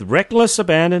 With reckless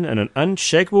abandon and an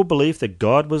unshakable belief that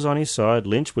God was on his side,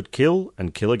 Lynch would kill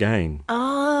and kill again.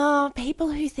 Oh,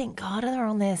 people who think God are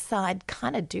on their side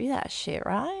kind of do that shit,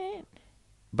 right?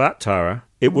 But, Tara,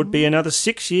 it would be another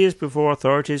 6 years before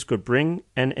authorities could bring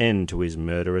an end to his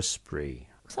murderous spree.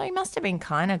 So he must have been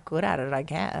kind of good at it, I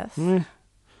guess.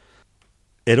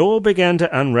 It all began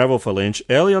to unravel for Lynch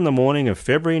early on the morning of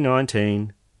February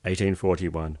 19,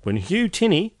 1841, when Hugh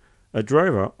Tinney, a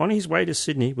drover, on his way to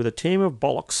Sydney with a team of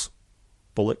bullocks,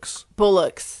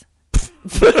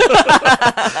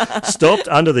 stopped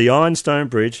under the Ironstone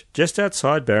Bridge just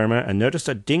outside Berrima and noticed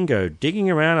a dingo digging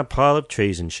around a pile of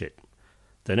trees and shit.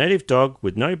 The native dog,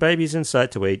 with no babies in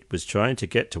sight to eat, was trying to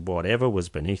get to whatever was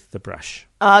beneath the brush.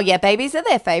 Oh, yeah, babies are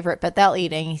their favourite, but they'll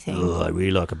eat anything. Oh, I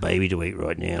really like a baby to eat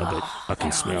right now, but I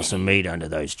can smell some meat under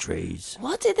those trees.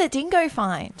 What did the dingo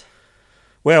find?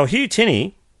 Well, Hugh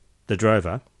Tinney, the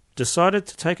drover, decided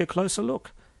to take a closer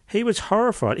look. He was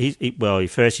horrified. He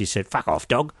said, "Fuck off,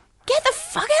 dog. Get the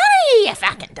fuck out of here, you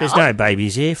fucking dog." There's no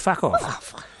babies here. Fuck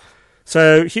off."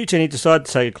 So Hugh Tinney decided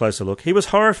to take a closer look. He was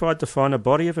horrified to find a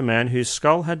body of a man whose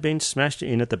skull had been smashed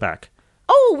in at the back.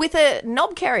 Oh, with a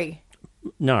knob carry.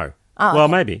 No. Oh, well,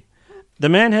 okay. maybe. The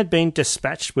man had been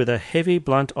dispatched with a heavy,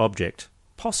 blunt object,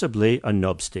 possibly a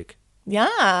knobstick.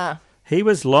 Yeah. He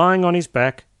was lying on his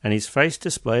back, and his face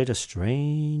displayed a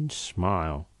strange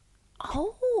smile,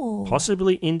 Oh.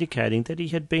 possibly indicating that he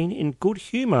had been in good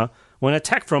humour when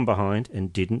attacked from behind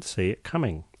and didn't see it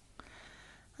coming.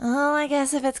 Well, I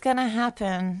guess if it's going to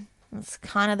happen, it's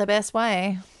kind of the best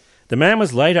way. The man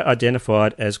was later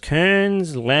identified as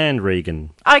Kearns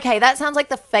Landregan. Okay, that sounds like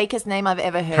the fakest name I've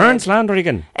ever heard. Kearns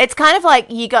Landregan. It's kind of like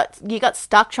you got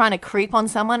stuck trying to creep on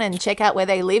someone and check out where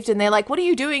they lived, and they're like, "What are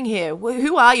you doing here?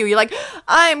 Who are you?" You're like,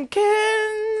 "I'm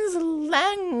Kearns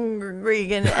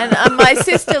Landregan, and my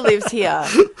sister lives here.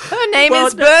 Her name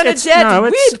is Bernadette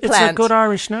Weedplant." It's a good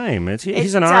Irish name.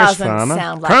 He's an It Irish doesn't farmer.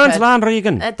 sound like Kearns it.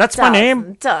 Landregan. It That's my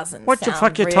name. Doesn't What the sound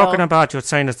fuck you real. talking about? You're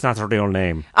saying it's not a real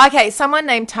name. Okay, someone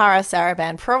named Tara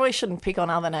Saraban. Probably shouldn't pick on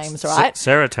other names, right?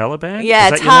 Sarah Taliban? Yeah,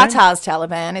 Is that your name? Tartar's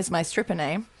Taliban is my stripper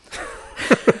name.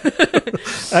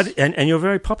 And you're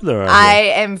very popular over I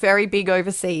here. am very big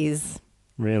overseas.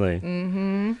 Really?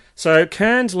 Mm-hmm. So,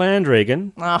 Kearns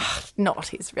Landregan, Oh, not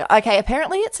his real. Okay,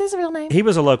 apparently it's his real name. he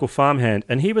was a local farmhand,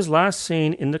 and he was last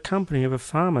seen in the company of a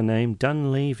farmer named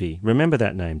Dunleavy. Remember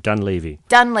that name, Dunleavy.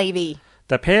 Dunleavy.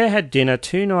 The pair had dinner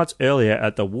 2 nights earlier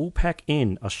at the Woolpack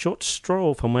Inn, a short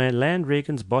stroll from where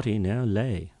Landregan's body now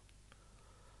lay.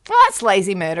 Well, that's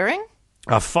lazy murdering.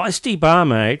 A feisty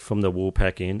barmaid from the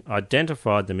Woolpack Inn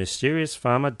identified the mysterious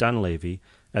farmer Dunleavy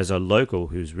as a local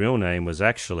whose real name was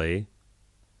actually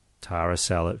Tara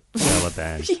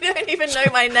Saliban. You don't even even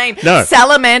know my name. No.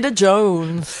 Salamander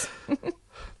Jones.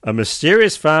 A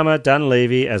mysterious farmer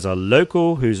Dunleavy as a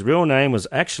local whose real name was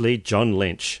actually John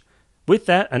Lynch. With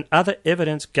that and other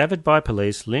evidence gathered by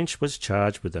police, Lynch was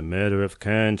charged with the murder of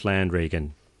Kearns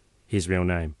Landregan, his real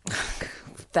name.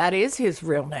 That is his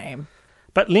real name.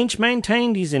 But Lynch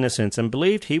maintained his innocence and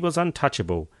believed he was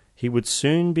untouchable. He would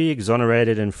soon be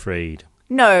exonerated and freed.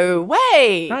 No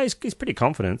way. No, he's pretty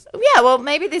confident. Yeah, well,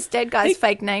 maybe this dead guy's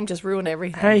fake name just ruined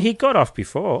everything. Hey, he got off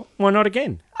before. Why not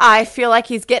again? I feel like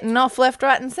he's getting off left,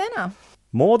 right and centre.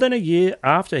 More than a year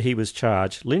after he was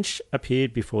charged, Lynch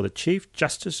appeared before the Chief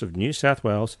Justice of New South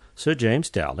Wales, Sir James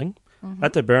Dowling,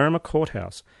 at the Berrima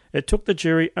Courthouse. It took the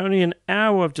jury only an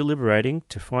hour of deliberating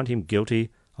to find him guilty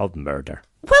of murder.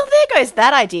 Well, there goes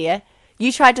that idea.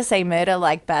 You tried to say murder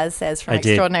like Baz says from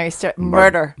Extraordinary Stories.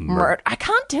 Murder. I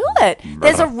can't do it.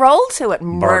 There's a roll to it.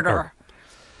 Murder.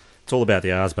 It's all about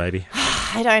the R's, baby.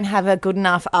 I don't have a good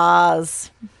enough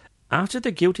R's. After the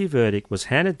guilty verdict was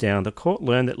handed down, the court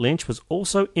learned that Lynch was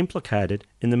also implicated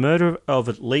in the murder of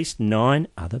at least 9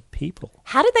 other people.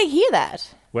 How did they hear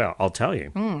that? Well, I'll tell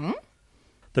you. Mm.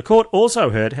 The court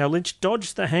also heard how Lynch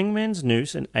dodged the hangman's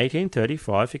noose in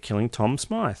 1835 for killing Tom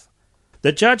Smythe.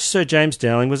 The judge, Sir James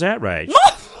Dowling, was outraged.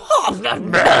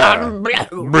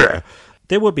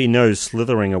 There would be no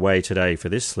slithering away today for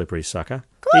this slippery sucker.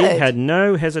 Good. He had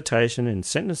no hesitation in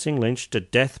sentencing Lynch to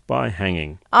death by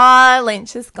hanging.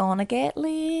 Lynch is gonna get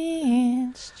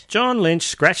lynched. John Lynch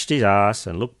scratched his ass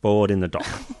and looked bored in the dock.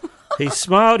 He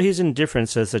smiled his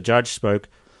indifference as the judge spoke.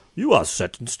 "You are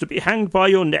sentenced to be hanged by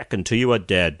your neck until you are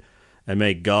dead, and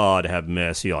may God have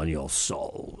mercy on your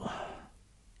soul."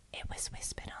 It was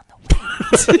whispered on the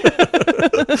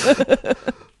wind.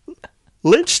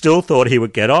 Lynch still thought he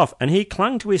would get off, and he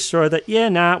clung to his story that,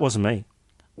 it wasn't me.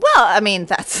 Well, I mean,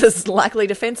 that's as likely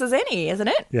defence as any, isn't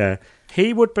it? Yeah.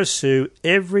 He would pursue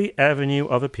every avenue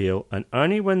of appeal, and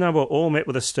only when they were all met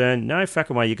with a stern, "No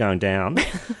fucking way you're going down,"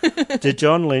 did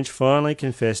John Lynch finally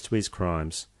confess to his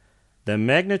crimes. The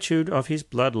magnitude of his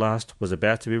bloodlust was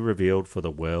about to be revealed for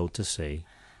the world to see.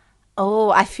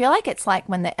 Oh, I feel like it's like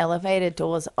when the elevator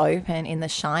doors open in The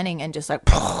Shining and just like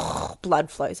blood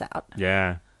flows out.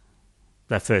 Yeah.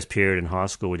 That first period in high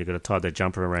school when you've got to tie that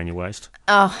jumper around your waist.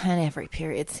 Oh, and every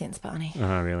period since, Barney.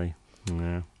 Oh, really?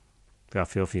 Yeah. I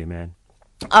feel for you, man.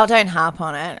 Oh, don't harp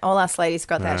on it. All us ladies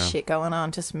got that shit going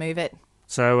on. Just move it.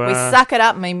 So we suck it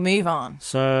up and we move on.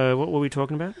 So what were we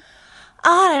talking about?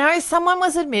 I don't know. Someone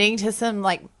was admitting to some,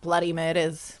 bloody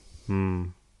murders.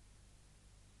 In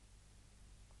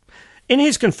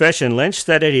his confession, Lynch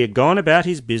said that he had gone about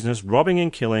his business robbing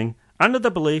and killing under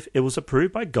the belief it was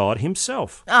approved by God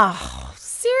himself. Oh,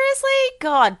 seriously?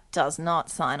 God does not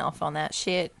sign off on that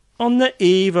shit. On the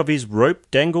eve of his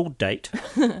rope-dangle date,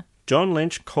 John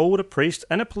Lynch called a priest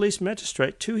and a police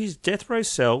magistrate to his death row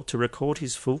cell to record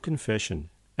his full confession.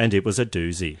 And it was a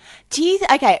doozy.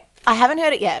 Okay, I haven't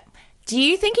heard it yet. Do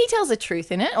you think he tells the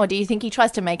truth in it, or do you think he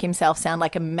tries to make himself sound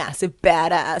like a massive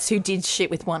badass who did shit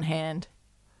with one hand?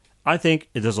 I think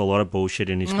there's a lot of bullshit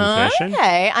in his confession.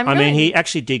 Okay, I mean, he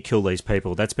actually did kill these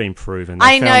people. That's been proven.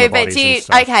 I know, but do you...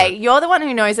 Okay, you're the one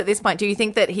who knows at this point. Do you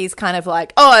think that he's kind of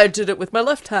like, I did it with my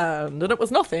left hand and it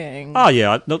was nothing? Oh,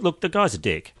 yeah. Look, the guy's a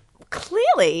dick.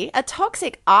 Clearly a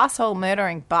toxic asshole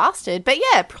murdering bastard. But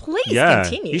yeah, please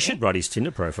continue. You should write his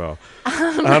Tinder profile.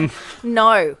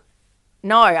 No,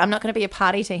 I'm not going to be a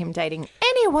party to him dating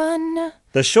anyone.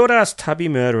 The short-ass tubby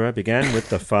murderer began with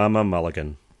the farmer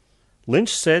Mulligan.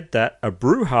 Lynch said that a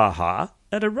brouhaha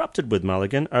had erupted with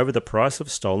Mulligan over the price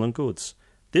of stolen goods.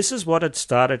 This is what had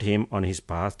started him on his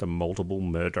path to multiple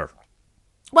murder.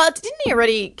 Well, didn't he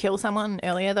already kill someone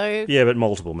earlier, though? Yeah, but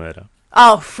multiple murder.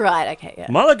 Oh, right, okay, yeah.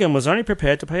 Mulligan was only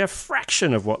prepared to pay a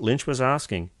fraction of what Lynch was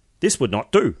asking. This would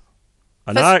not do.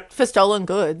 For stolen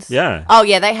goods? Yeah. Oh,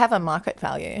 yeah, they have a market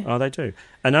value. Oh, they do.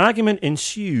 An argument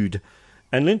ensued,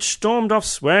 and Lynch stormed off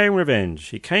swearing revenge.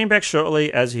 He came back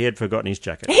shortly as he had forgotten his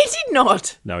jacket. He did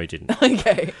not. No, he didn't.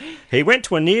 Okay. He went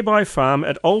to a nearby farm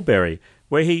at Oldbury,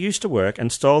 where he used to work,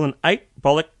 and stole an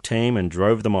 8-bollock team and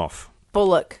drove them off.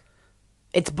 Bullock.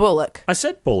 It's bullock. I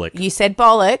said bullock. You said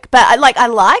bollock, but I like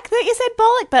that you said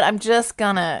bollock, but I'm just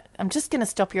gonna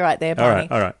stop you right there, Barney.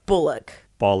 All right. Bullock.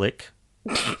 Bollock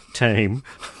team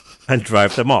and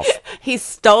drove them off. He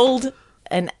stole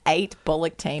an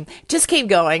 8-bollock team. Just keep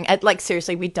going.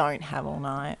 Seriously, we don't have all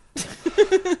night.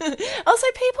 Also,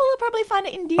 people will probably find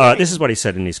it endearing. This is what he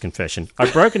said in his confession.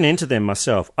 I'd broken into them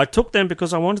myself. I took them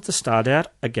because I wanted to start out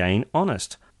again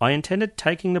honest. I intended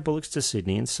taking the bullocks to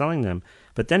Sydney and selling them,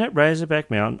 but then at Razorback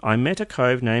Mountain, I met a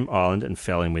cove named Island and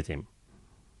fell in with him.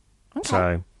 Okay.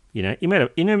 So, You know, he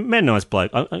met a nice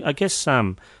bloke. I guess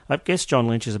John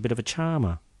Lynch is a bit of a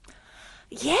charmer.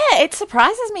 Yeah, it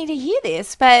surprises me to hear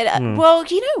this, but well,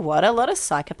 you know what? A lot of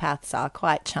psychopaths are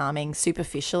quite charming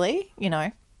superficially, you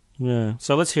know. Yeah.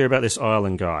 So let's hear about this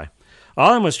Island guy.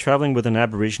 Island was travelling with an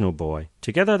Aboriginal boy.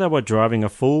 Together they were driving a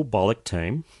full bollock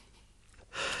team.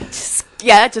 Just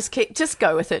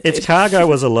go with it. Dude. Its cargo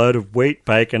was a load of wheat,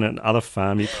 bacon, and other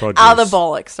farmy produce. Other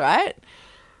bollocks, right?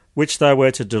 Which they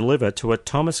were to deliver to a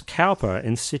Thomas Cowper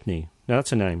in Sydney. Now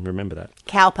that's a name. Remember that.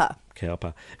 Cowper.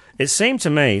 It seemed to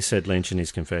me, said Lynch in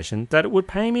his confession, that it would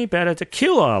pay me better to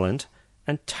kill Island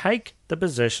and take the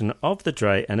possession of the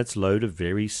dray and its load of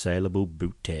very saleable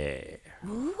booty.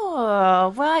 Ooh,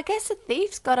 well, I guess a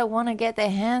thief's got to want to get their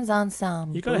hands on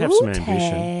some. You got to have some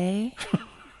ambition.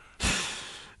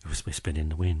 It was whispered in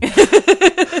the wind.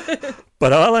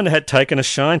 But Island had taken a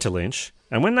shine to Lynch,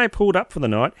 and when they pulled up for the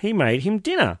night, he made him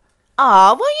dinner.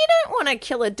 Oh, well, you don't want to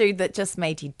kill a dude that just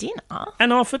made you dinner.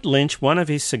 And offered Lynch one of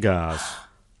his cigars.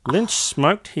 Lynch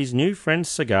smoked his new friend's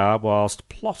cigar whilst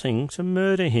plotting to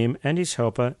murder him and his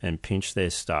helper and pinch their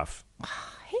stuff.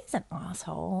 He's an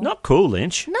asshole. Not cool,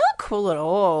 Lynch. Not cool at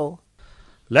all.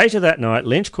 Later that night,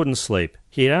 Lynch couldn't sleep.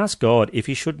 He had asked God if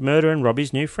he should murder and rob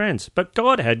his new friends, but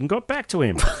God hadn't got back to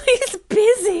him. He's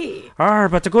busy.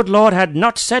 But the good Lord had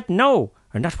not said no,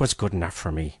 and that was good enough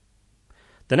for me.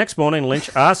 The next morning, Lynch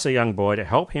asked the young boy to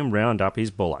help him round up his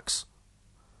bullocks.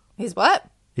 His what?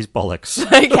 His bollocks.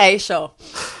 Okay, sure.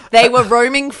 They were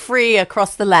roaming free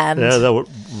across the land. Yeah, they were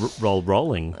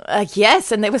rolling.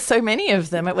 Yes, and there were so many of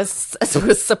them. It was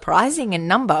surprising in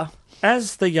number.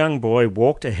 As the young boy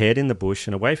walked ahead in the bush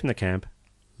and away from the camp,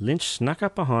 Lynch snuck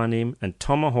up behind him and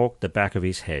tomahawked the back of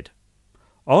his head.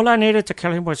 All I needed to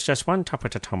kill him was just one top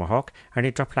of the tomahawk, and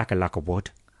he dropped like a log of wood.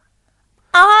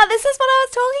 This is what I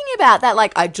was talking about.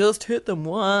 That, I just hit them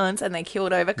once and they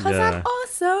killed over because I'm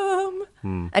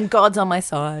awesome. And God's on my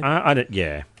side.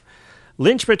 Yeah.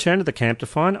 Lynch returned to the camp to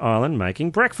find Island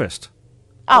making breakfast.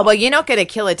 Oh, well, you're not going to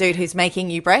kill a dude who's making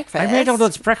you breakfast. I made all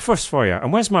this breakfast for you,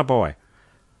 and where's my boy?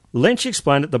 Lynch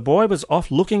explained that the boy was off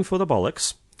looking for the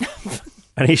bollocks,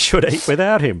 and he should eat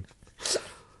without him.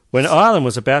 When Island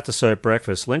was about to serve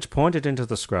breakfast, Lynch pointed into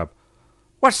the scrub.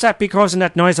 What's that be causing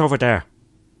that noise over there?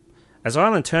 As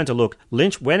Island turned to look,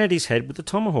 Lynch went at his head with the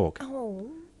tomahawk.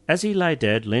 Oh. As he lay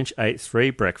dead, Lynch ate 3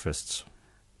 breakfasts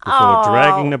before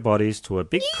dragging the bodies to a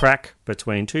big crack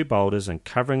between 2 boulders and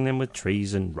covering them with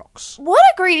trees and rocks. What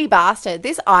a greedy bastard.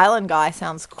 This Island guy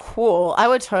sounds cool. I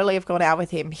would totally have gone out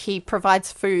with him. He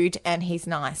provides food and he's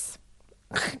nice.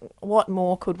 What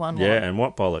more could one want? Yeah, and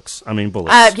what bollocks? I mean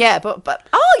bullocks. Yeah, but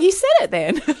you said it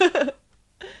then.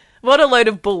 What a load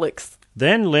of bullocks.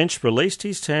 Then Lynch released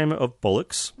his team of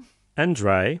bullocks and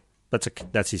dray,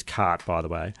 that's his cart, by the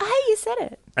way. Hey, you said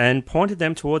it. And pointed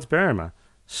them towards Berrima,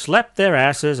 slapped their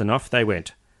asses, and off they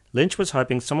went. Lynch was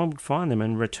hoping someone would find them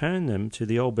and return them to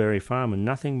the Old Berry farm, and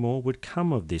nothing more would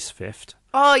come of this theft.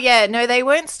 Oh, yeah, no, they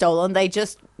weren't stolen. They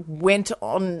just went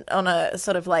on a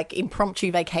sort of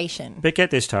impromptu vacation. But get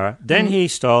this, Tara. Then he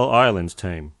stole Island's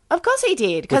team. Of course he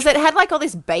did, because it had all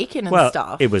this bacon and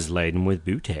stuff. It was laden with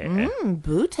booty.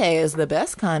 Booty is the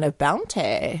best kind of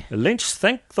bounty. Lynch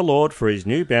thanked the Lord for his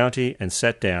new bounty and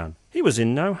sat down. He was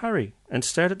in no hurry and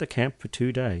stayed at the camp for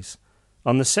 2 days.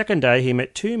 On the second day, he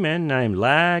met 2 men named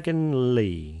Lag and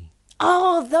Lee.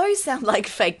 Oh, those sound like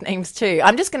fake names too.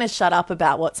 I'm just going to shut up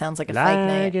about what sounds like a fake name.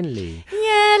 Lag and Lee.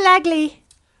 Yeah, Lagley.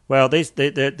 Well, these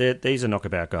are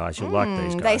knockabout guys. You'll like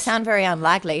these guys. They sound very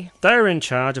unlikely. They were in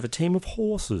charge of a team of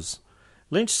horses.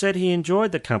 Lynch said he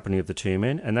enjoyed the company of the 2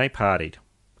 men, and they partied.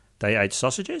 They ate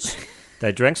sausages,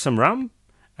 they drank some rum,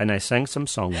 and they sang some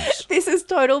songs. This is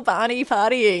total Barney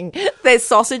partying. There's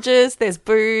sausages, there's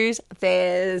booze,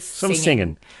 there's some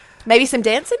singing. Maybe some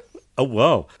dancing? Oh,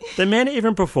 whoa. The men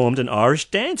even performed an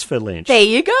Irish dance for Lynch. There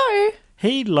you go.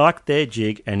 He liked their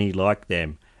jig, and he liked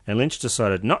them. And Lynch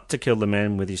decided not to kill the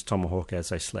men with his tomahawk as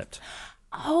they slept.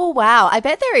 Oh, wow. I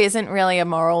bet there isn't really a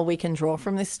moral we can draw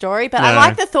from this story, but I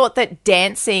like the thought that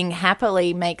dancing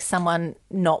happily makes someone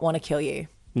not want to kill you.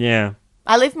 Yeah.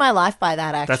 I live my life by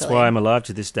that, actually. That's why I'm alive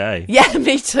to this day. Yeah,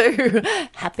 me too.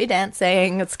 Happy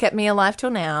dancing. It's kept me alive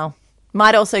till now.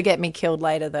 Might also get me killed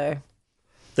later, though.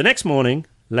 The next morning,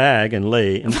 Lag and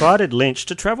Lee invited Lynch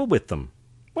to travel with them.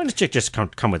 Why don't you just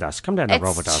come with us? Come down and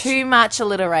roll with us. It's too much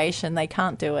alliteration. They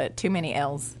can't do it. Too many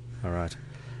L's. All right.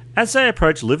 As they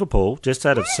approached Liverpool, just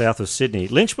south of Sydney,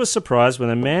 Lynch was surprised when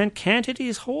a man cantered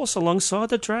his horse alongside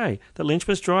the dray that Lynch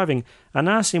was driving and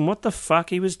asked him what the fuck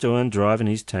he was doing driving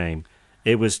his team.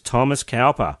 It was Thomas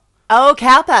Cowper. Oh,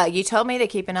 Cowper. You told me to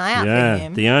keep an eye out for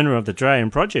him. The owner of the dray and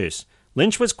produce.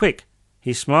 Lynch was quick.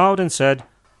 He smiled and said,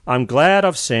 I'm glad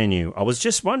I've seen you. I was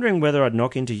just wondering whether I'd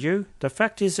knock into you. The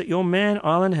fact is that your man,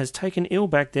 Ireland, has taken ill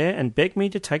back there and begged me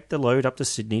to take the load up to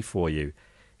Sydney for you.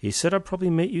 He said I'd probably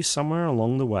meet you somewhere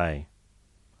along the way.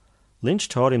 Lynch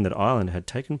told him that Ireland had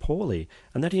taken poorly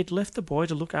and that he had left the boy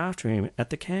to look after him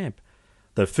at the camp.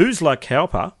 The Foozler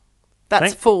Cowper...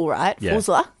 That's fool, right? Yeah.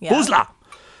 Foozler. Yeah. Foozler!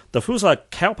 The Foozler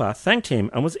Cowper thanked him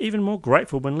and was even more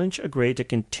grateful when Lynch agreed to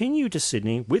continue to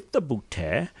Sydney with the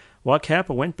Booter while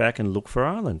Cowper went back and looked for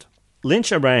Ireland.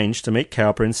 Lynch arranged to meet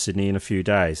Cowper in Sydney in a few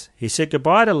days. He said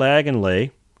goodbye to Lag and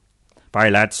Lee. Bye,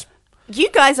 lads. You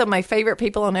guys are my favourite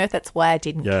people on earth. That's why I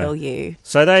didn't kill you.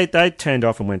 So they turned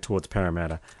off and went towards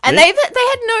Parramatta. And they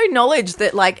had no knowledge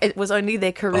that it was only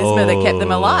their charisma that kept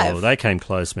them alive. They came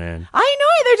close, man. I know.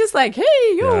 They're just like,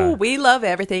 hey, we love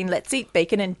everything. Let's eat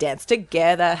bacon and dance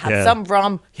together. Have some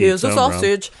rum. Here's a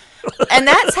sausage. And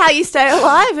that's how you stay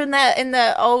alive in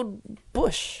the old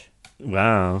bush.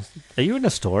 Wow. Are you an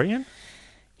historian?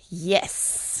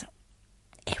 Yes.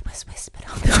 It was whispered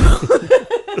on the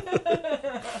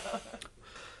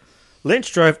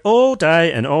Lynch drove all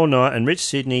day and all night and reached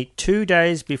Sydney 2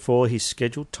 days before his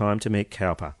scheduled time to meet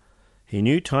Cowper. He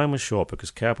knew time was short because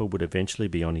Cowper would eventually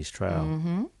be on his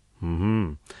trail.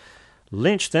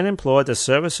 Lynch then employed the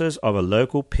services of a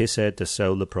local pisshead to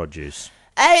sell the produce.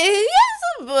 Yes,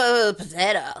 a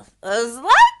potato. It's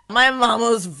like my mum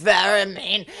was very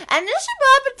mean. And then she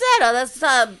bought a potato.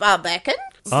 That's bacon.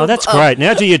 Oh, that's great.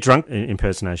 Now do your drunk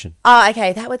impersonation. Oh,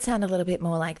 okay. That would sound a little bit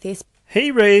more like this. He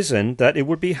reasoned that it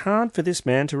would be hard for this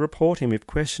man to report him if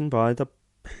questioned by the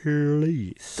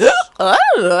police. Oh,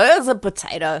 it's a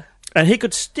potato. And he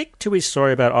could stick to his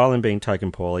story about Ireland being taken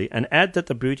poorly and add that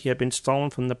the booty had been stolen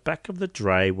from the back of the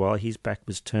dray while his back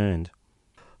was turned.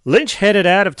 Lynch headed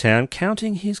out of town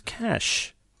counting his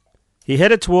cash. He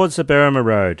headed towards the Berrima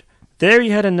Road. There he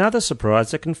had another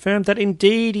surprise that confirmed that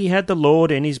indeed he had the Lord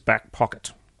in his back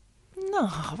pocket. No,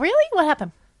 really? What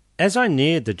happened? As I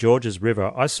neared the Georges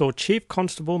River, I saw Chief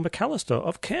Constable McAllister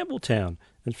of Campbelltown,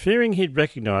 and fearing he'd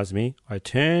recognise me, I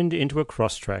turned into a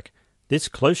cross-track. This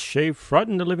close shave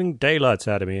frightened the living daylights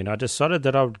out of me, and I decided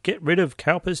that I would get rid of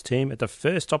Cowper's team at the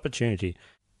first opportunity,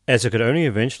 as it could only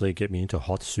eventually get me into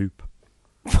hot soup.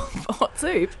 Hot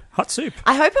soup? Hot soup.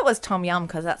 I hope it was Tom Yum,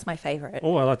 because that's my favourite.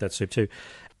 Oh, I like that soup too.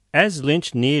 As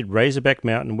Lynch neared Razorback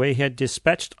Mountain, where he had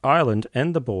dispatched Ireland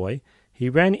and the boy, he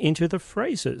ran into the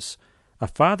Frasers, a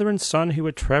father and son who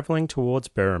were travelling towards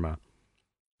Berrima.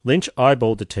 Lynch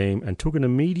eyeballed the team and took an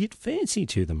immediate fancy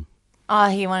to them. Oh,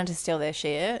 he wanted to steal their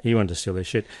shit.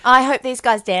 I hope these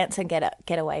guys dance and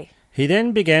get away. He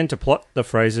then began to plot the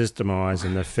Frasers' demise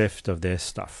and the theft of their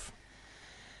stuff.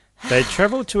 They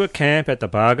travelled to a camp at the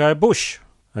Bargo Bush,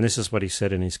 and this is what he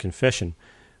said in his confession.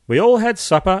 We all had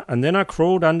supper, and then I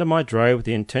crawled under my dray with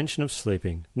the intention of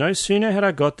sleeping. No sooner had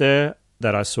I got there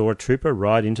than I saw a trooper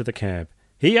ride into the camp.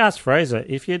 He asked Fraser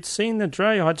if he had seen the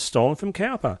dray I'd stolen from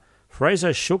Cowper.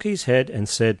 Fraser shook his head and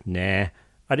said, "Nah,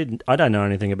 I don't know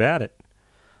anything about it."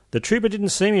 The trooper didn't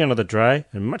see me under the dray,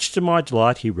 and much to my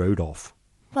delight, he rode off.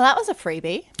 Well, that was a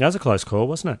freebie. That was a close call,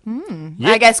 wasn't it?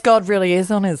 I guess God really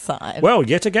is on his side. Well,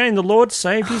 yet again, the Lord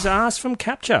saved his ass from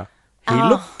capture. He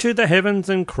looked to the heavens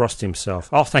and crossed himself.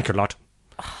 Oh, thank you, lot.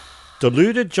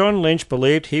 Deluded John Lynch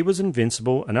believed he was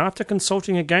invincible, and after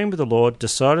consulting again with the Lord,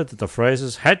 decided that the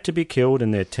Frasers had to be killed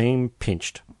and their team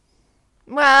pinched.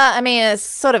 Well, I mean, it's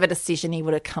sort of a decision he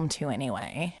would have come to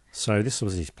anyway. So this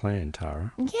was his plan,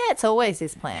 Tara. Yeah, it's always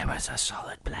his plan. It was a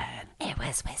solid plan. It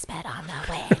was whispered on the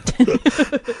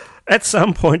wind. At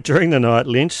some point during the night,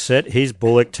 Lynch set his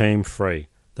bullock team free.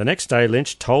 The next day,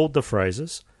 Lynch told the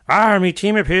Frasers, "Me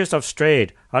team appears to have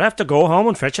strayed. I'll have to go home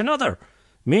and fetch another.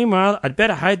 Meanwhile, I'd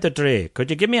better hide the dray. Could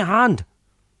you give me a hand?"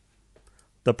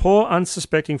 The poor,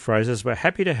 unsuspecting Frasers were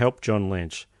happy to help John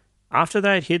Lynch. After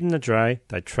they had hidden the dray,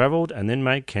 they travelled and then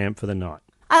made camp for the night.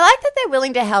 I like that they're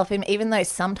willing to help him, even though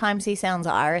sometimes he sounds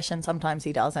Irish and sometimes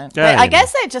he doesn't. Yeah, But I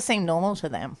guess they just seem normal to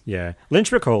them. Yeah.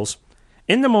 Lynch recalls,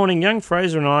 "In the morning, young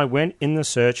Fraser and I went in the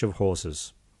search of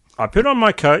horses. I put on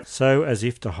my coat so as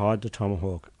if to hide the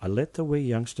tomahawk. I let the wee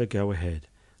youngster go ahead.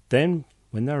 Then,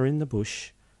 when they were in the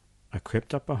bush, I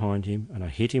crept up behind him and I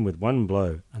hit him with one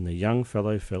blow, and the young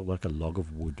fellow felt like a log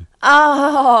of wood."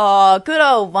 Oh, good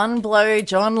old one blow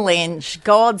John Lynch,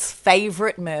 God's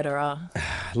favourite murderer.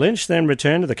 Lynch then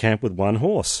returned to the camp with one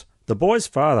horse. The boy's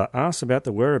father asked about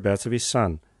the whereabouts of his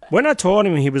son. When I told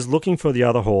him he was looking for the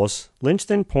other horse, Lynch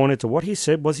then pointed to what he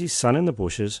said was his son in the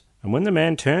bushes, and when the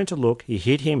man turned to look, he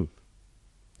hit him.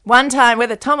 One time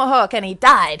with a tomahawk and he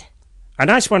died. A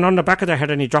nice one on the back of the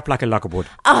head and he dropped like a log of wood.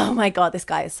 Oh my God, this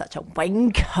guy is such a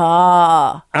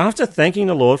wanker. After thanking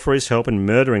the Lord for his help in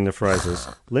murdering the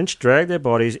Frasers, Lynch dragged their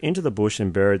bodies into the bush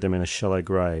and buried them in a shallow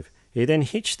grave. He then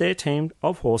hitched their team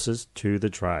of horses to the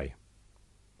dray.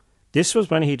 This was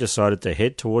when he decided to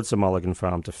head towards the Mulligan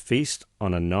farm to feast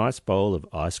on a nice bowl of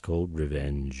ice-cold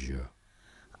revenge.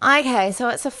 Okay, so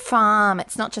it's a farm.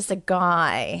 It's not just a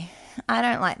guy. I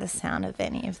don't like the sound of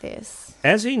any of this.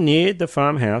 As he neared the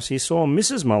farmhouse, he saw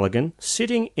Mrs. Mulligan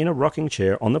sitting in a rocking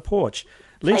chair on the porch.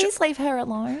 Please leave her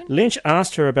alone. Lynch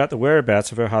asked her about the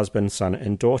whereabouts of her husband, son,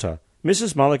 and daughter.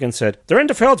 Mrs. Mulligan said, "They're in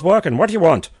the fields working. What do you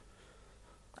want?"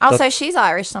 Oh, so she's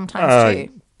Irish sometimes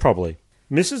too. Probably.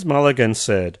 Mrs. Mulligan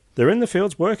said, "They're in the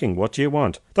fields working. What do you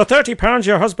want?" "The £30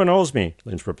 your husband owes me,"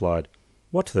 Lynch replied.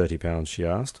 "What £30?" she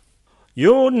asked.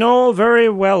 "You know very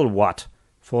well what.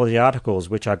 For the articles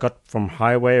which I got from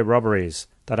highway robberies,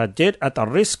 that I did at the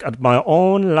risk of my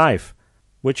own life,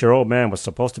 which your old man was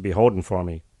supposed to be holding for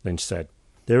me," Lynch said.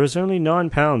 "There is only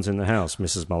 £9 in the house,"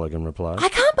 Mrs. Mulligan replied. I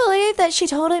can't believe that she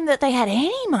told him that they had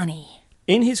any money.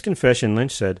 In his confession,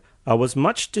 Lynch said, "I was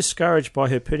much discouraged by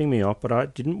her putting me off, but I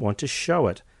didn't want to show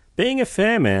it. Being a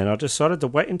fair man, I decided to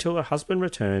wait until her husband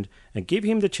returned and give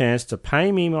him the chance to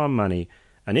pay me my money,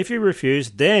 and if he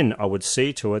refused, then I would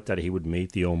see to it that he would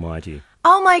meet the Almighty."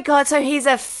 Oh my God, so he's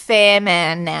a fair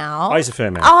man now. Oh, he's a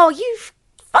fair man. Oh, you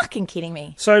fucking kidding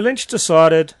me. So Lynch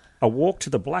decided a walk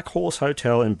to the Black Horse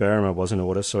Hotel in Berrima was in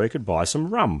order so he could buy some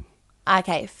rum.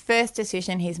 Okay, first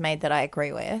decision he's made that I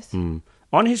agree with.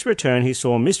 On his return, he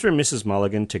saw Mr. and Mrs.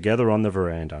 Mulligan together on the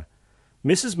veranda.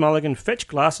 Mrs. Mulligan fetched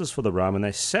glasses for the rum and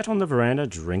they sat on the veranda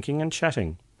drinking and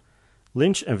chatting.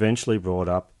 Lynch eventually brought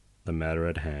up the matter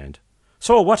at hand.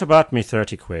 "So what about me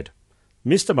 30 quid?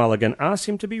 Mr. Mulligan asked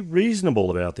him to be reasonable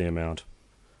about the amount.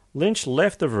 Lynch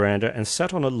left the veranda and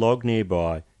sat on a log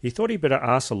nearby. He thought he'd better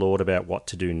ask the Lord about what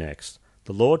to do next.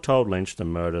 The Lord told Lynch to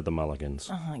murder the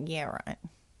Mulligans. Oh, yeah, right.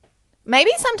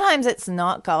 Maybe sometimes it's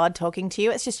not God talking to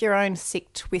you. It's just your own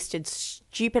sick, twisted,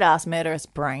 stupid-ass murderous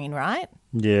brain, right?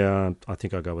 Yeah, I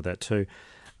think I'll go with that too.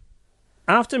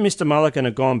 After Mr. Mulligan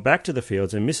had gone back to the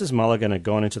fields and Mrs. Mulligan had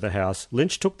gone into the house,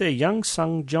 Lynch took their young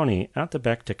son Johnny out the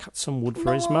back to cut some wood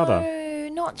for his mother. No,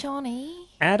 not Johnny.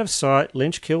 Out of sight,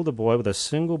 Lynch killed the boy with a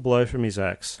single blow from his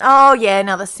axe. Oh, yeah,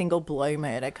 another single blow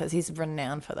murder, because he's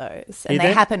renowned for those. And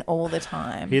they happen all the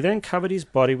time. He then covered his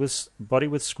body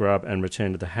with scrub and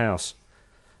returned to the house.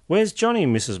 "Where's Johnny?"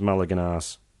 Mrs. Mulligan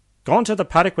asked. "Gone to the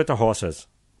paddock with the horses,"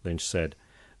 Lynch said.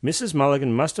 Mrs.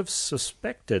 Mulligan must have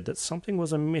suspected that something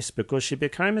was amiss because she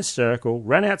became hysterical,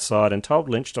 ran outside and told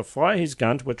Lynch to fire his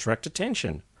gun to attract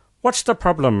attention. "What's the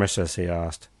problem, missus?" he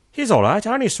asked. "He's all right.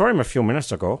 I only saw him a few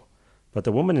minutes ago." But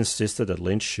the woman insisted that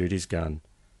Lynch shoot his gun.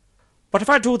 "But if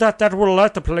I do that, that will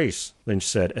alert the police," Lynch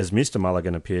said as Mr.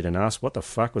 Mulligan appeared and asked what the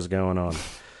fuck was going on.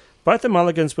 Both the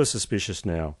Mulligans were suspicious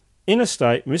now. In a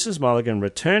state, Mrs. Mulligan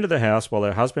returned to the house while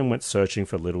her husband went searching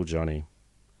for little Johnny.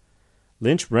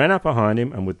 Lynch ran up behind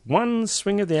him and with one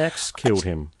swing of the axe killed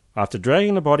him. After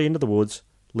dragging the body into the woods,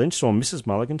 Lynch saw Mrs.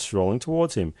 Mulligan strolling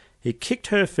towards him. He kicked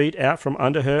her feet out from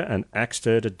under her and axed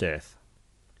her to death.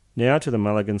 Now to the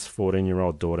Mulligans'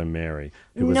 14-year-old daughter Mary,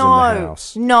 who was in the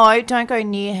house. No, don't go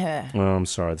near her. Oh, I'm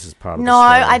sorry, this is part of No,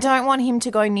 the story. I don't want him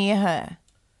to go near her.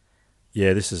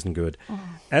 Yeah, this isn't good.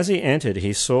 As he entered,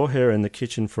 he saw her in the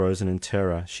kitchen frozen in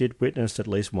terror. She had witnessed at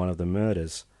least one of the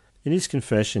murders. In his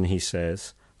confession, he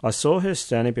says, "I saw her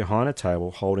standing behind a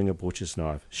table holding a butcher's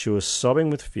knife. She was sobbing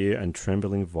with fear and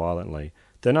trembling violently.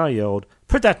 Then I yelled,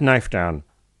 'Put that knife down!'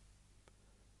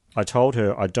 I told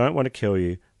her, 'I don't want to kill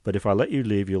you, but if I let you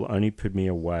leave, you'll only put me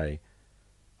away.'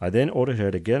 I then ordered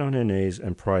her to get on her knees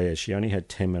and pray as she only had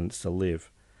 10 minutes to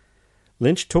live.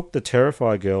 Lynch took the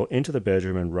terrified girl into the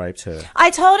bedroom and raped her.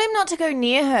 I told him not to go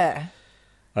near her.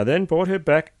 I then brought her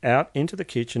back out into the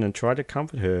kitchen and tried to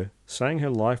comfort her, saying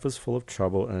her life was full of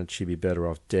trouble and that she'd be better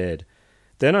off dead.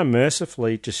 Then I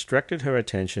mercifully distracted her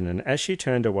attention, and as she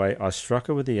turned away, I struck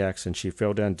her with the axe and she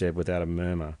fell down dead without a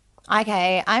murmur."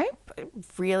 Okay, I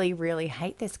really, really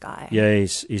hate this guy. Yeah,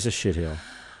 he's a shitheel.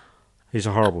 He's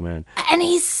a horrible man. And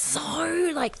he's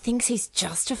so, thinks he's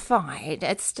justified.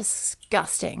 It's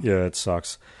disgusting. Yeah, it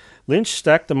sucks. Lynch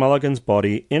stacked the Mulligan's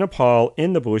body in a pile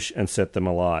in the bush and set them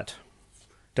alight.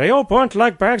 "They all burnt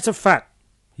like bags of fat,"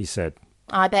 he said.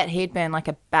 I bet he'd burn like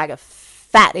a bag of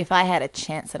fat if I had a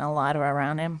chance and a lighter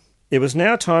around him. It was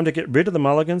now time to get rid of the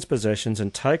Mulligan's possessions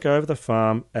and take over the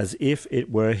farm as if it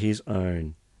were his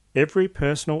own. Every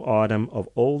personal item of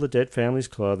all the dead family's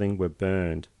clothing were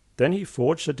burned. Then he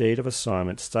forged a deed of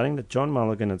assignment stating that John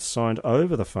Mulligan had signed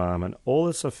over the farm and all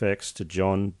its effects to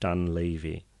John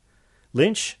Dunleavy.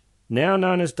 Lynch, now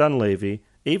known as Dunleavy,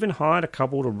 even hired a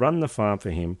couple to run the farm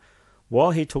for him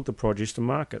while he took the produce to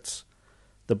markets.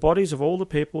 The bodies of all the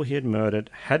people he had murdered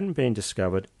hadn't been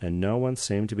discovered, and no one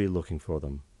seemed to be looking for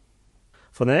them.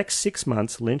 For the next 6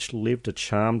 months, Lynch lived a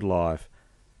charmed life,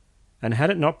 and had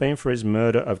it not been for his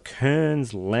murder of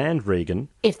Kearns Landregan,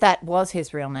 if that was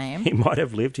his real name, he might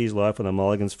have lived his life on the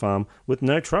Mulligans farm with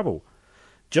no trouble.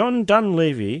 John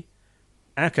Dunleavy,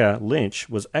 aka Lynch,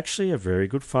 was actually a very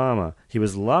good farmer. He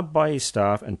was loved by his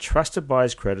staff and trusted by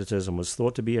his creditors, and was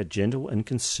thought to be a gentle and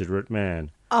considerate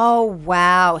man. Oh,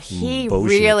 wow. He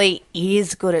Bullshit. really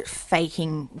is good at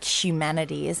faking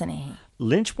humanity, isn't he?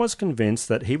 Lynch was convinced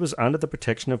that he was under the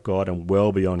protection of God and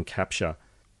well beyond capture.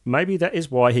 Maybe that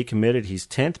is why he committed his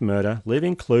 10th murder,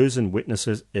 leaving clues and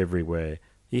witnesses everywhere.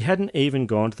 He hadn't even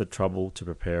gone to the trouble to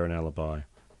prepare an alibi.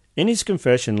 In his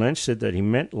confession, Lynch said that he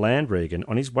met Landregan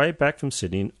on his way back from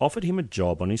Sydney and offered him a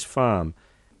job on his farm.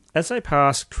 As they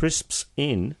passed Crisp's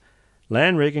Inn,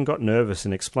 Landregan got nervous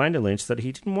and explained to Lynch that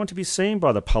he didn't want to be seen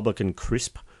by the publican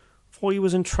Crisp, for he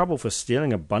was in trouble for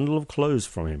stealing a bundle of clothes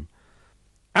from him.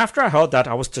 "After I heard that,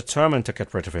 I was determined to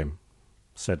get rid of him,"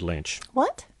 said Lynch.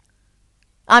 What?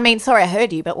 I mean, sorry I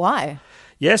heard you, but why?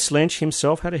 Yes, Lynch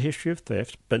himself had a history of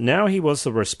theft, but now he was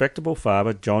the respectable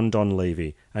farmer John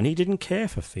Dunleavy, and he didn't care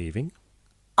for thieving.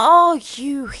 Oh,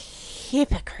 you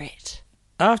hypocrite.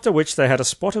 After which they had a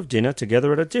spot of dinner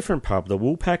together at a different pub, the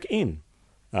Woolpack Inn.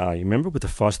 You remember, with the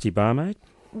feisty barmaid?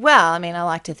 Well, I mean, I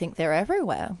like to think they're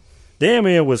everywhere. Their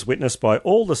meal was witnessed by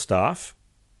all the staff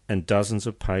and dozens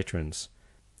of patrons.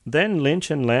 Then Lynch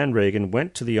and Landregan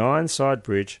went to the Ironside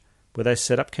Bridge, where they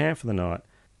set up camp for the night.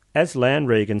 As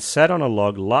Landregan sat on a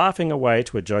log laughing away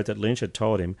to a joke that Lynch had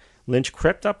told him, Lynch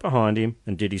crept up behind him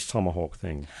and did his tomahawk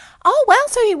thing. Oh, well,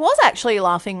 so he was actually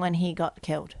laughing when he got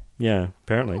killed. Yeah,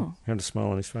 apparently. He had a smile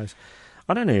on his face.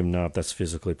 I don't even know if that's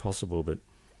physically possible, but...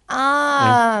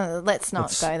 let's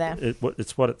not go there.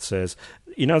 It's what it says.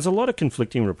 You know, there's a lot of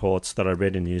conflicting reports that I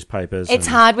read in newspapers. It's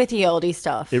hard with the oldie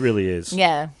stuff. It really is.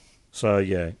 Yeah. So,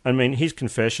 yeah. I mean, his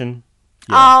confession...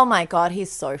 Yeah. Oh, my God,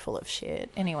 he's so full of shit.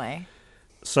 Anyway...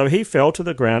 So he fell to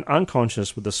the ground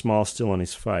unconscious with the smile still on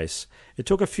his face. It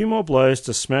took a few more blows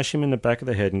to smash him in the back of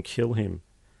the head and kill him.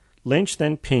 Lynch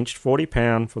then pinched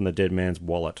 £40 from the dead man's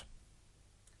wallet.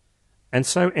 And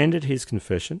so ended his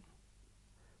confession.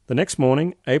 The next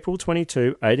morning, April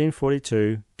 22,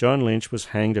 1842, John Lynch was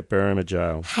hanged at Berrima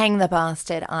Jail. Hang the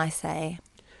bastard, I say.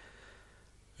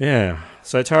 Yeah.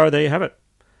 So, Tara, there you have it.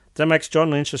 That makes John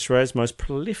Lynch Australia's most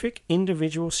prolific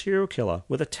individual serial killer,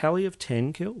 with a tally of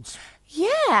 10 kills. Yeah,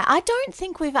 I don't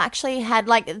think we've actually had,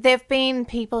 there have been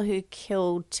people who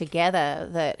killed together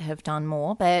that have done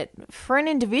more, but for an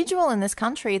individual in this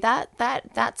country,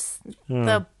 that's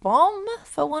the bomb,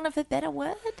 for want of a better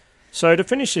word. So to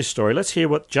finish this story, let's hear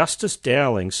what Justice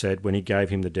Dowling said when he gave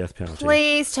him the death penalty.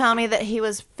 Please tell me that he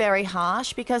was very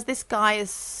harsh, because this guy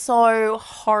is so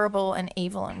horrible and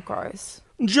evil and gross.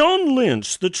 John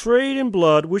Lynch, the trade in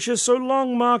blood which has so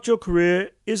long marked your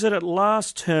career is at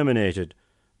last terminated.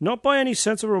 Not by any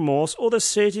sense of remorse or the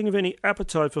sating of any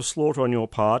appetite for slaughter on your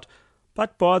part,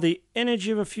 but by the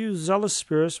energy of a few zealous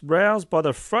spirits roused by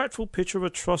the frightful picture of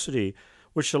atrocity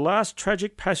which the last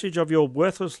tragic passage of your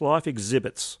worthless life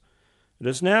exhibits. It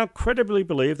is now credibly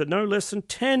believed that no less than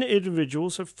 10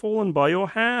 individuals have fallen by your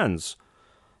hands.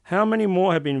 How many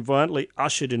more have been violently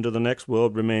ushered into the next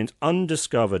world remains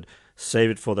undiscovered, save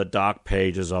it for the dark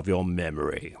pages of your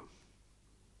memory.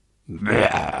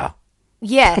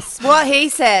 Yes, what he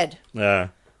said.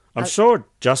 I'm sure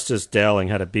Justice Dowling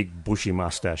had a big bushy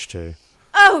mustache too.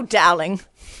 Oh, Dowling.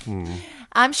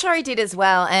 I'm sure he did as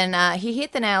well, and he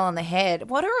hit the nail on the head.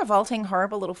 What a revolting,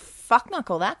 horrible little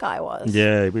fuckknuckle that guy was.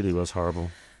 Yeah, he really was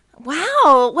horrible.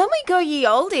 Wow, when we go ye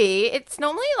olde, it's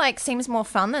normally seems more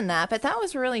fun than that, but that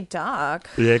was really dark.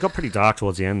 Yeah, it got pretty dark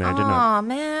towards the end there, didn't it? Oh,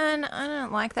 man, I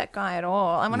don't like that guy at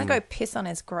all. I want to go piss on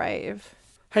his grave.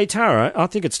 Hey, Tara, I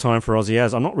think it's time for Aussie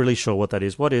As. I'm not really sure what that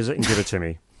is. What is it? And give it to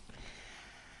me.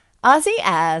 Aussie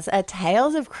As are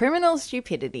tales of criminal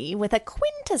stupidity with a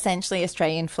quintessentially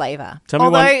Australian flavour.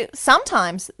 Although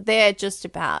sometimes they're just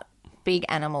about big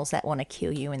animals that want to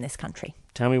kill you in this country.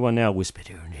 Tell me one now. Whisper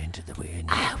it into the wind.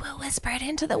 I will whisper it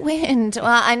into the wind.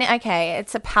 Well, okay,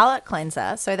 it's a palate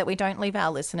cleanser so that we don't leave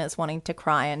our listeners wanting to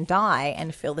cry and die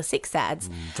and feel the sick sads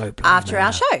after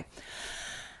our show.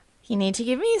 You need to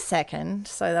give me a second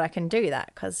so that I can do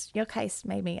that, because your case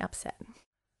made me upset.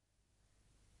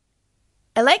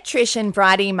 Electrician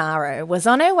Bridie Morrow was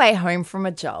on her way home from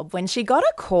a job when she got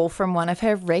a call from one of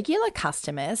her regular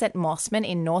customers at Mossman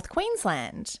in North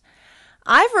Queensland.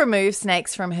 I've removed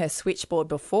snakes from her switchboard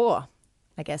before.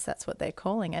 I guess that's what they're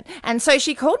calling it. And so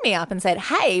she called me up and said,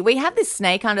 hey, we have this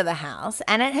snake under the house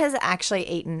and it has actually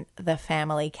eaten the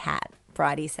family cat,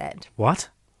 Bridie said. What?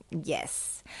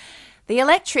 Yes. The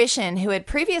electrician, who had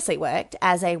previously worked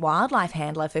as a wildlife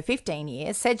handler for 15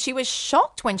 years, said she was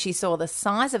shocked when she saw the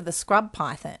size of the scrub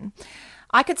python.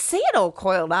 I could see it all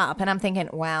coiled up, and I'm thinking,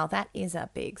 wow, that is a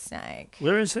big snake.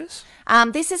 Where is this?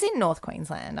 This is in North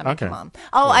Queensland. I mean, Okay. come on.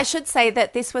 Oh, yeah. I should say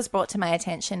that this was brought to my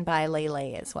attention by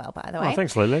Lee as well, by the way. Oh,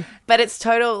 thanks, Lily. But it's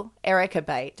total Erica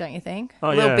bait, don't you think? Oh,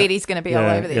 Little yeah. Bitty's going to be all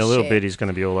over this shit. Yeah, Little Bitty's going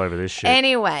to be all over this shit.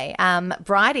 Anyway,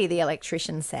 Bridie, the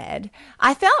electrician, said,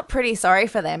 I felt pretty sorry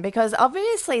for them because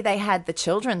obviously they had the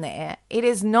children there. It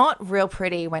is not real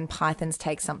pretty when pythons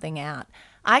take something out.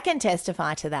 I can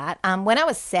testify to that. When I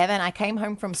was 7, I came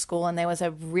home from school and there was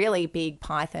a really big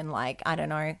python, like, I don't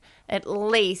know, at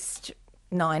least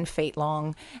 9 feet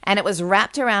long. And it was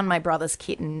wrapped around my brother's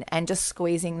kitten and just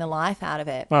squeezing the life out of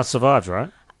it. Well, it survived,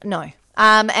 right? No.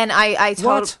 And I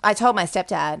What? told my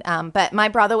stepdad, but my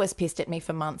brother was pissed at me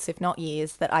for months, if not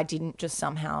years, that I didn't just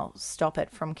somehow stop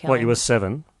it from killing. What, you were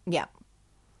 7? Yeah.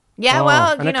 Yeah, Oh,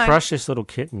 well, and you it know. crushed this little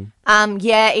kitten.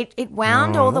 Yeah, it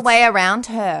wound Oh, all the way around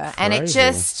her. And it crazy.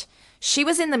 just, she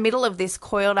was in the middle of this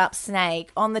coiled up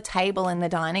snake on the table in the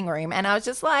dining room. And I was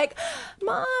just like,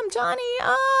 Mom, Johnny,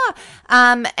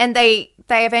 and they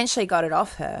eventually got it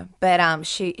off her. But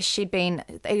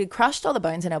they crushed all the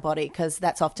bones in her body because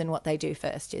that's often what they do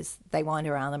first is they wind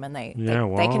around them and they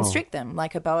wow. constrict them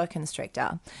like a boa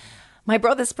constrictor. My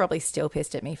brother's probably still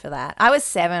pissed at me for that. I was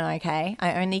 7, okay?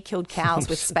 I only killed cows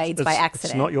with spades by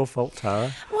accident. It's not your fault,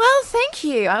 Tara. Well, thank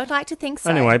you. I would like to think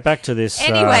so. Anyway, back to this.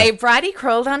 Anyway, Bridie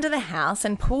crawled under the house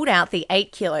and pulled out the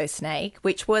 8-kilo snake,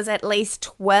 which was at least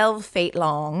 12 feet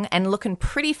long and looking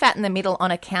pretty fat in the middle on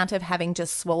account of having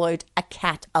just swallowed a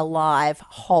cat alive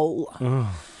whole.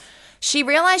 She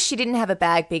realised she didn't have a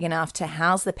bag big enough to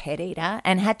house the pet eater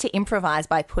and had to improvise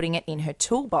by putting it in her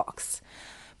toolbox.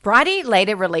 Bridie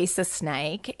later released the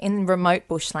snake in remote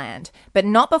bushland, but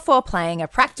not before playing a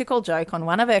practical joke on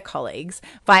one of her colleagues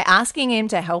by asking him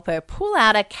to help her pull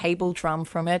out a cable drum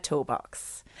from her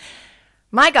toolbox.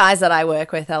 My guys that I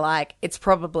work with are like, it's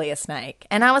probably a snake.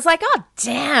 And I was like, oh,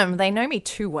 damn, they know me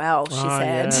too well, she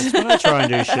said. Yeah. When I try and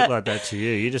do shit like that to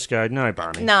you, you just go, no,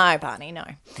 Barney. No, Barney, no.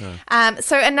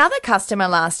 So another customer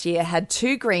last year had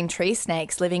 2 green tree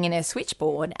snakes living in her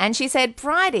switchboard, and she said,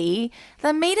 Bridie,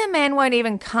 the meter man won't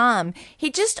even come.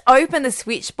 He'd just open the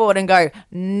switchboard and go,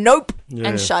 nope,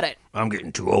 and shut it. I'm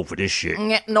getting too old for this shit.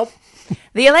 Yeah, nope.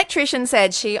 The electrician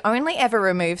said she only ever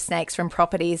removed snakes from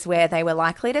properties where they were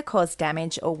likely to cause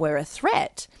damage or were a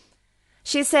threat.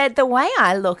 She said, the way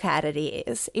I look at it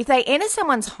is, if they enter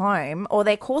someone's home or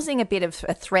they're causing a bit of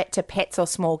a threat to pets or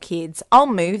small kids, I'll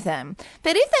move them.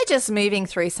 But if they're just moving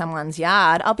through someone's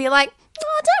yard, I'll be like,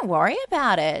 oh, don't worry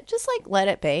about it. Just let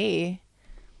it be.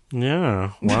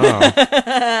 Yeah,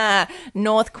 wow.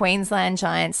 North Queensland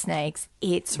giant snakes.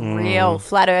 It's real.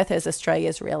 Flat Earthers,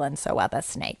 Australia's real, and so are the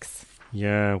snakes.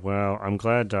 Yeah, well, I'm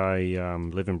glad I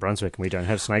live in Brunswick and we don't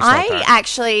have snakes like that.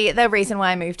 Actually, the reason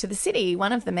why I moved to the city,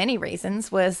 one of the many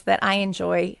reasons, was that I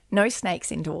enjoy no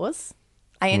snakes indoors.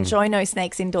 I enjoy no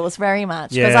snakes indoors very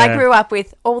much because I grew up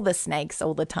with all the snakes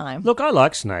all the time. Look, I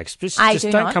like snakes. Just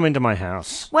don't come into my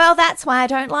house. Well, that's why I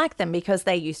don't like them, because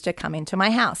they used to come into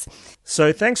my house.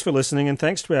 So thanks for listening, and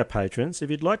thanks to our patrons. If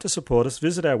you'd like to support us,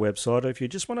 visit our website, or if you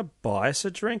just want to buy us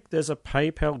a drink, there's a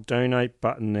PayPal donate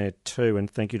button there too. And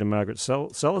thank you to Margaret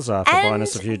Salazar for buying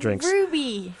us a few drinks.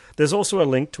 Ruby. There's also a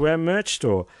link to our merch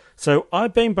store. So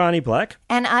I've been Barney Black.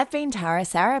 And I've been Tara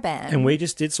Saraban. And we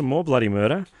just did some more bloody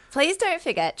murder. Please don't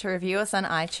forget to review us on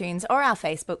iTunes or our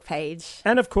Facebook page.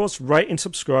 And of course, rate and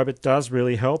subscribe. It does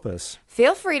really help us.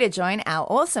 Feel free to join our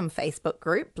awesome Facebook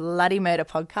group, Bloody Murder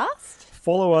Podcast.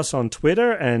 Follow us on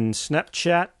Twitter and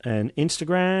Snapchat and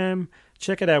Instagram.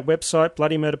 Check out our website,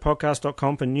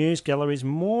 bloodymurderpodcast.com, for news, galleries,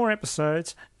 more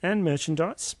episodes, and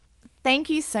merchandise.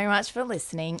 Thank you so much for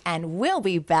listening, and we'll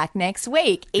be back next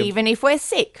week, even if we're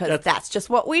sick, because that's just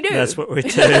what we do. That's what we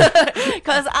do.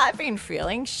 Because I've been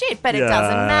feeling shit, but it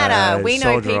doesn't matter. We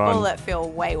know people that feel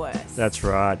way worse. That's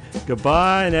right.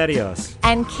 Goodbye and adios.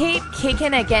 And keep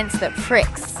kicking against the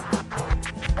pricks.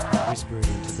 Whispered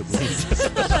into the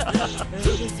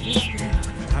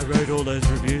wind. I wrote all those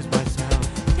reviews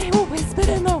myself. They were whispered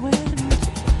in the wind.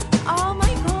 Oh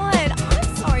my god,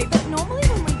 I'm sorry, but normally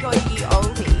when we go ye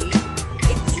olde,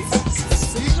 it's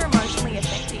super emotionally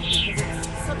effective because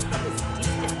it's sort of this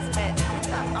distance, but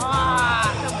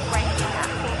the breaking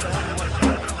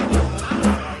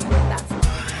that's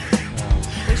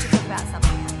we should talk about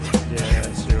something. Yeah,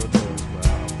 serial killers,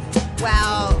 wow.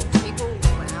 Well, people,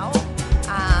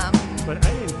 But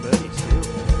 1830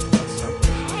 still.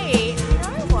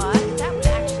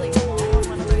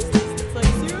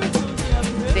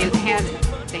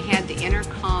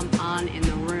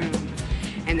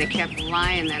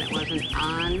 lying that it wasn't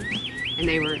on, and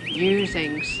they were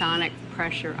using sonic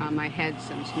pressure on my head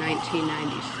since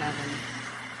 1997.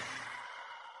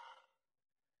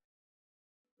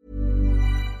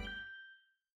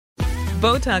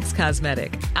 Botox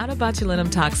Cosmetic, out of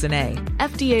botulinum toxin A,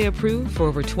 FDA approved for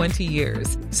over 20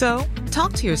 years. So,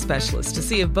 talk to your specialist to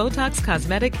see if Botox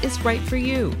Cosmetic is right for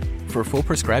you. For full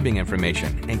prescribing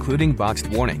information, including boxed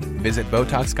warning, visit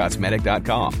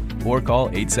BotoxCosmetic.com or call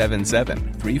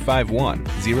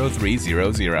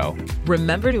 877-351-0300.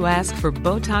 Remember to ask for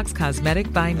Botox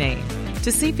Cosmetic by name.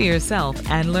 To see for yourself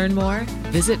and learn more,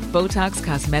 visit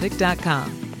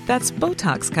BotoxCosmetic.com. That's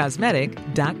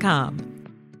BotoxCosmetic.com.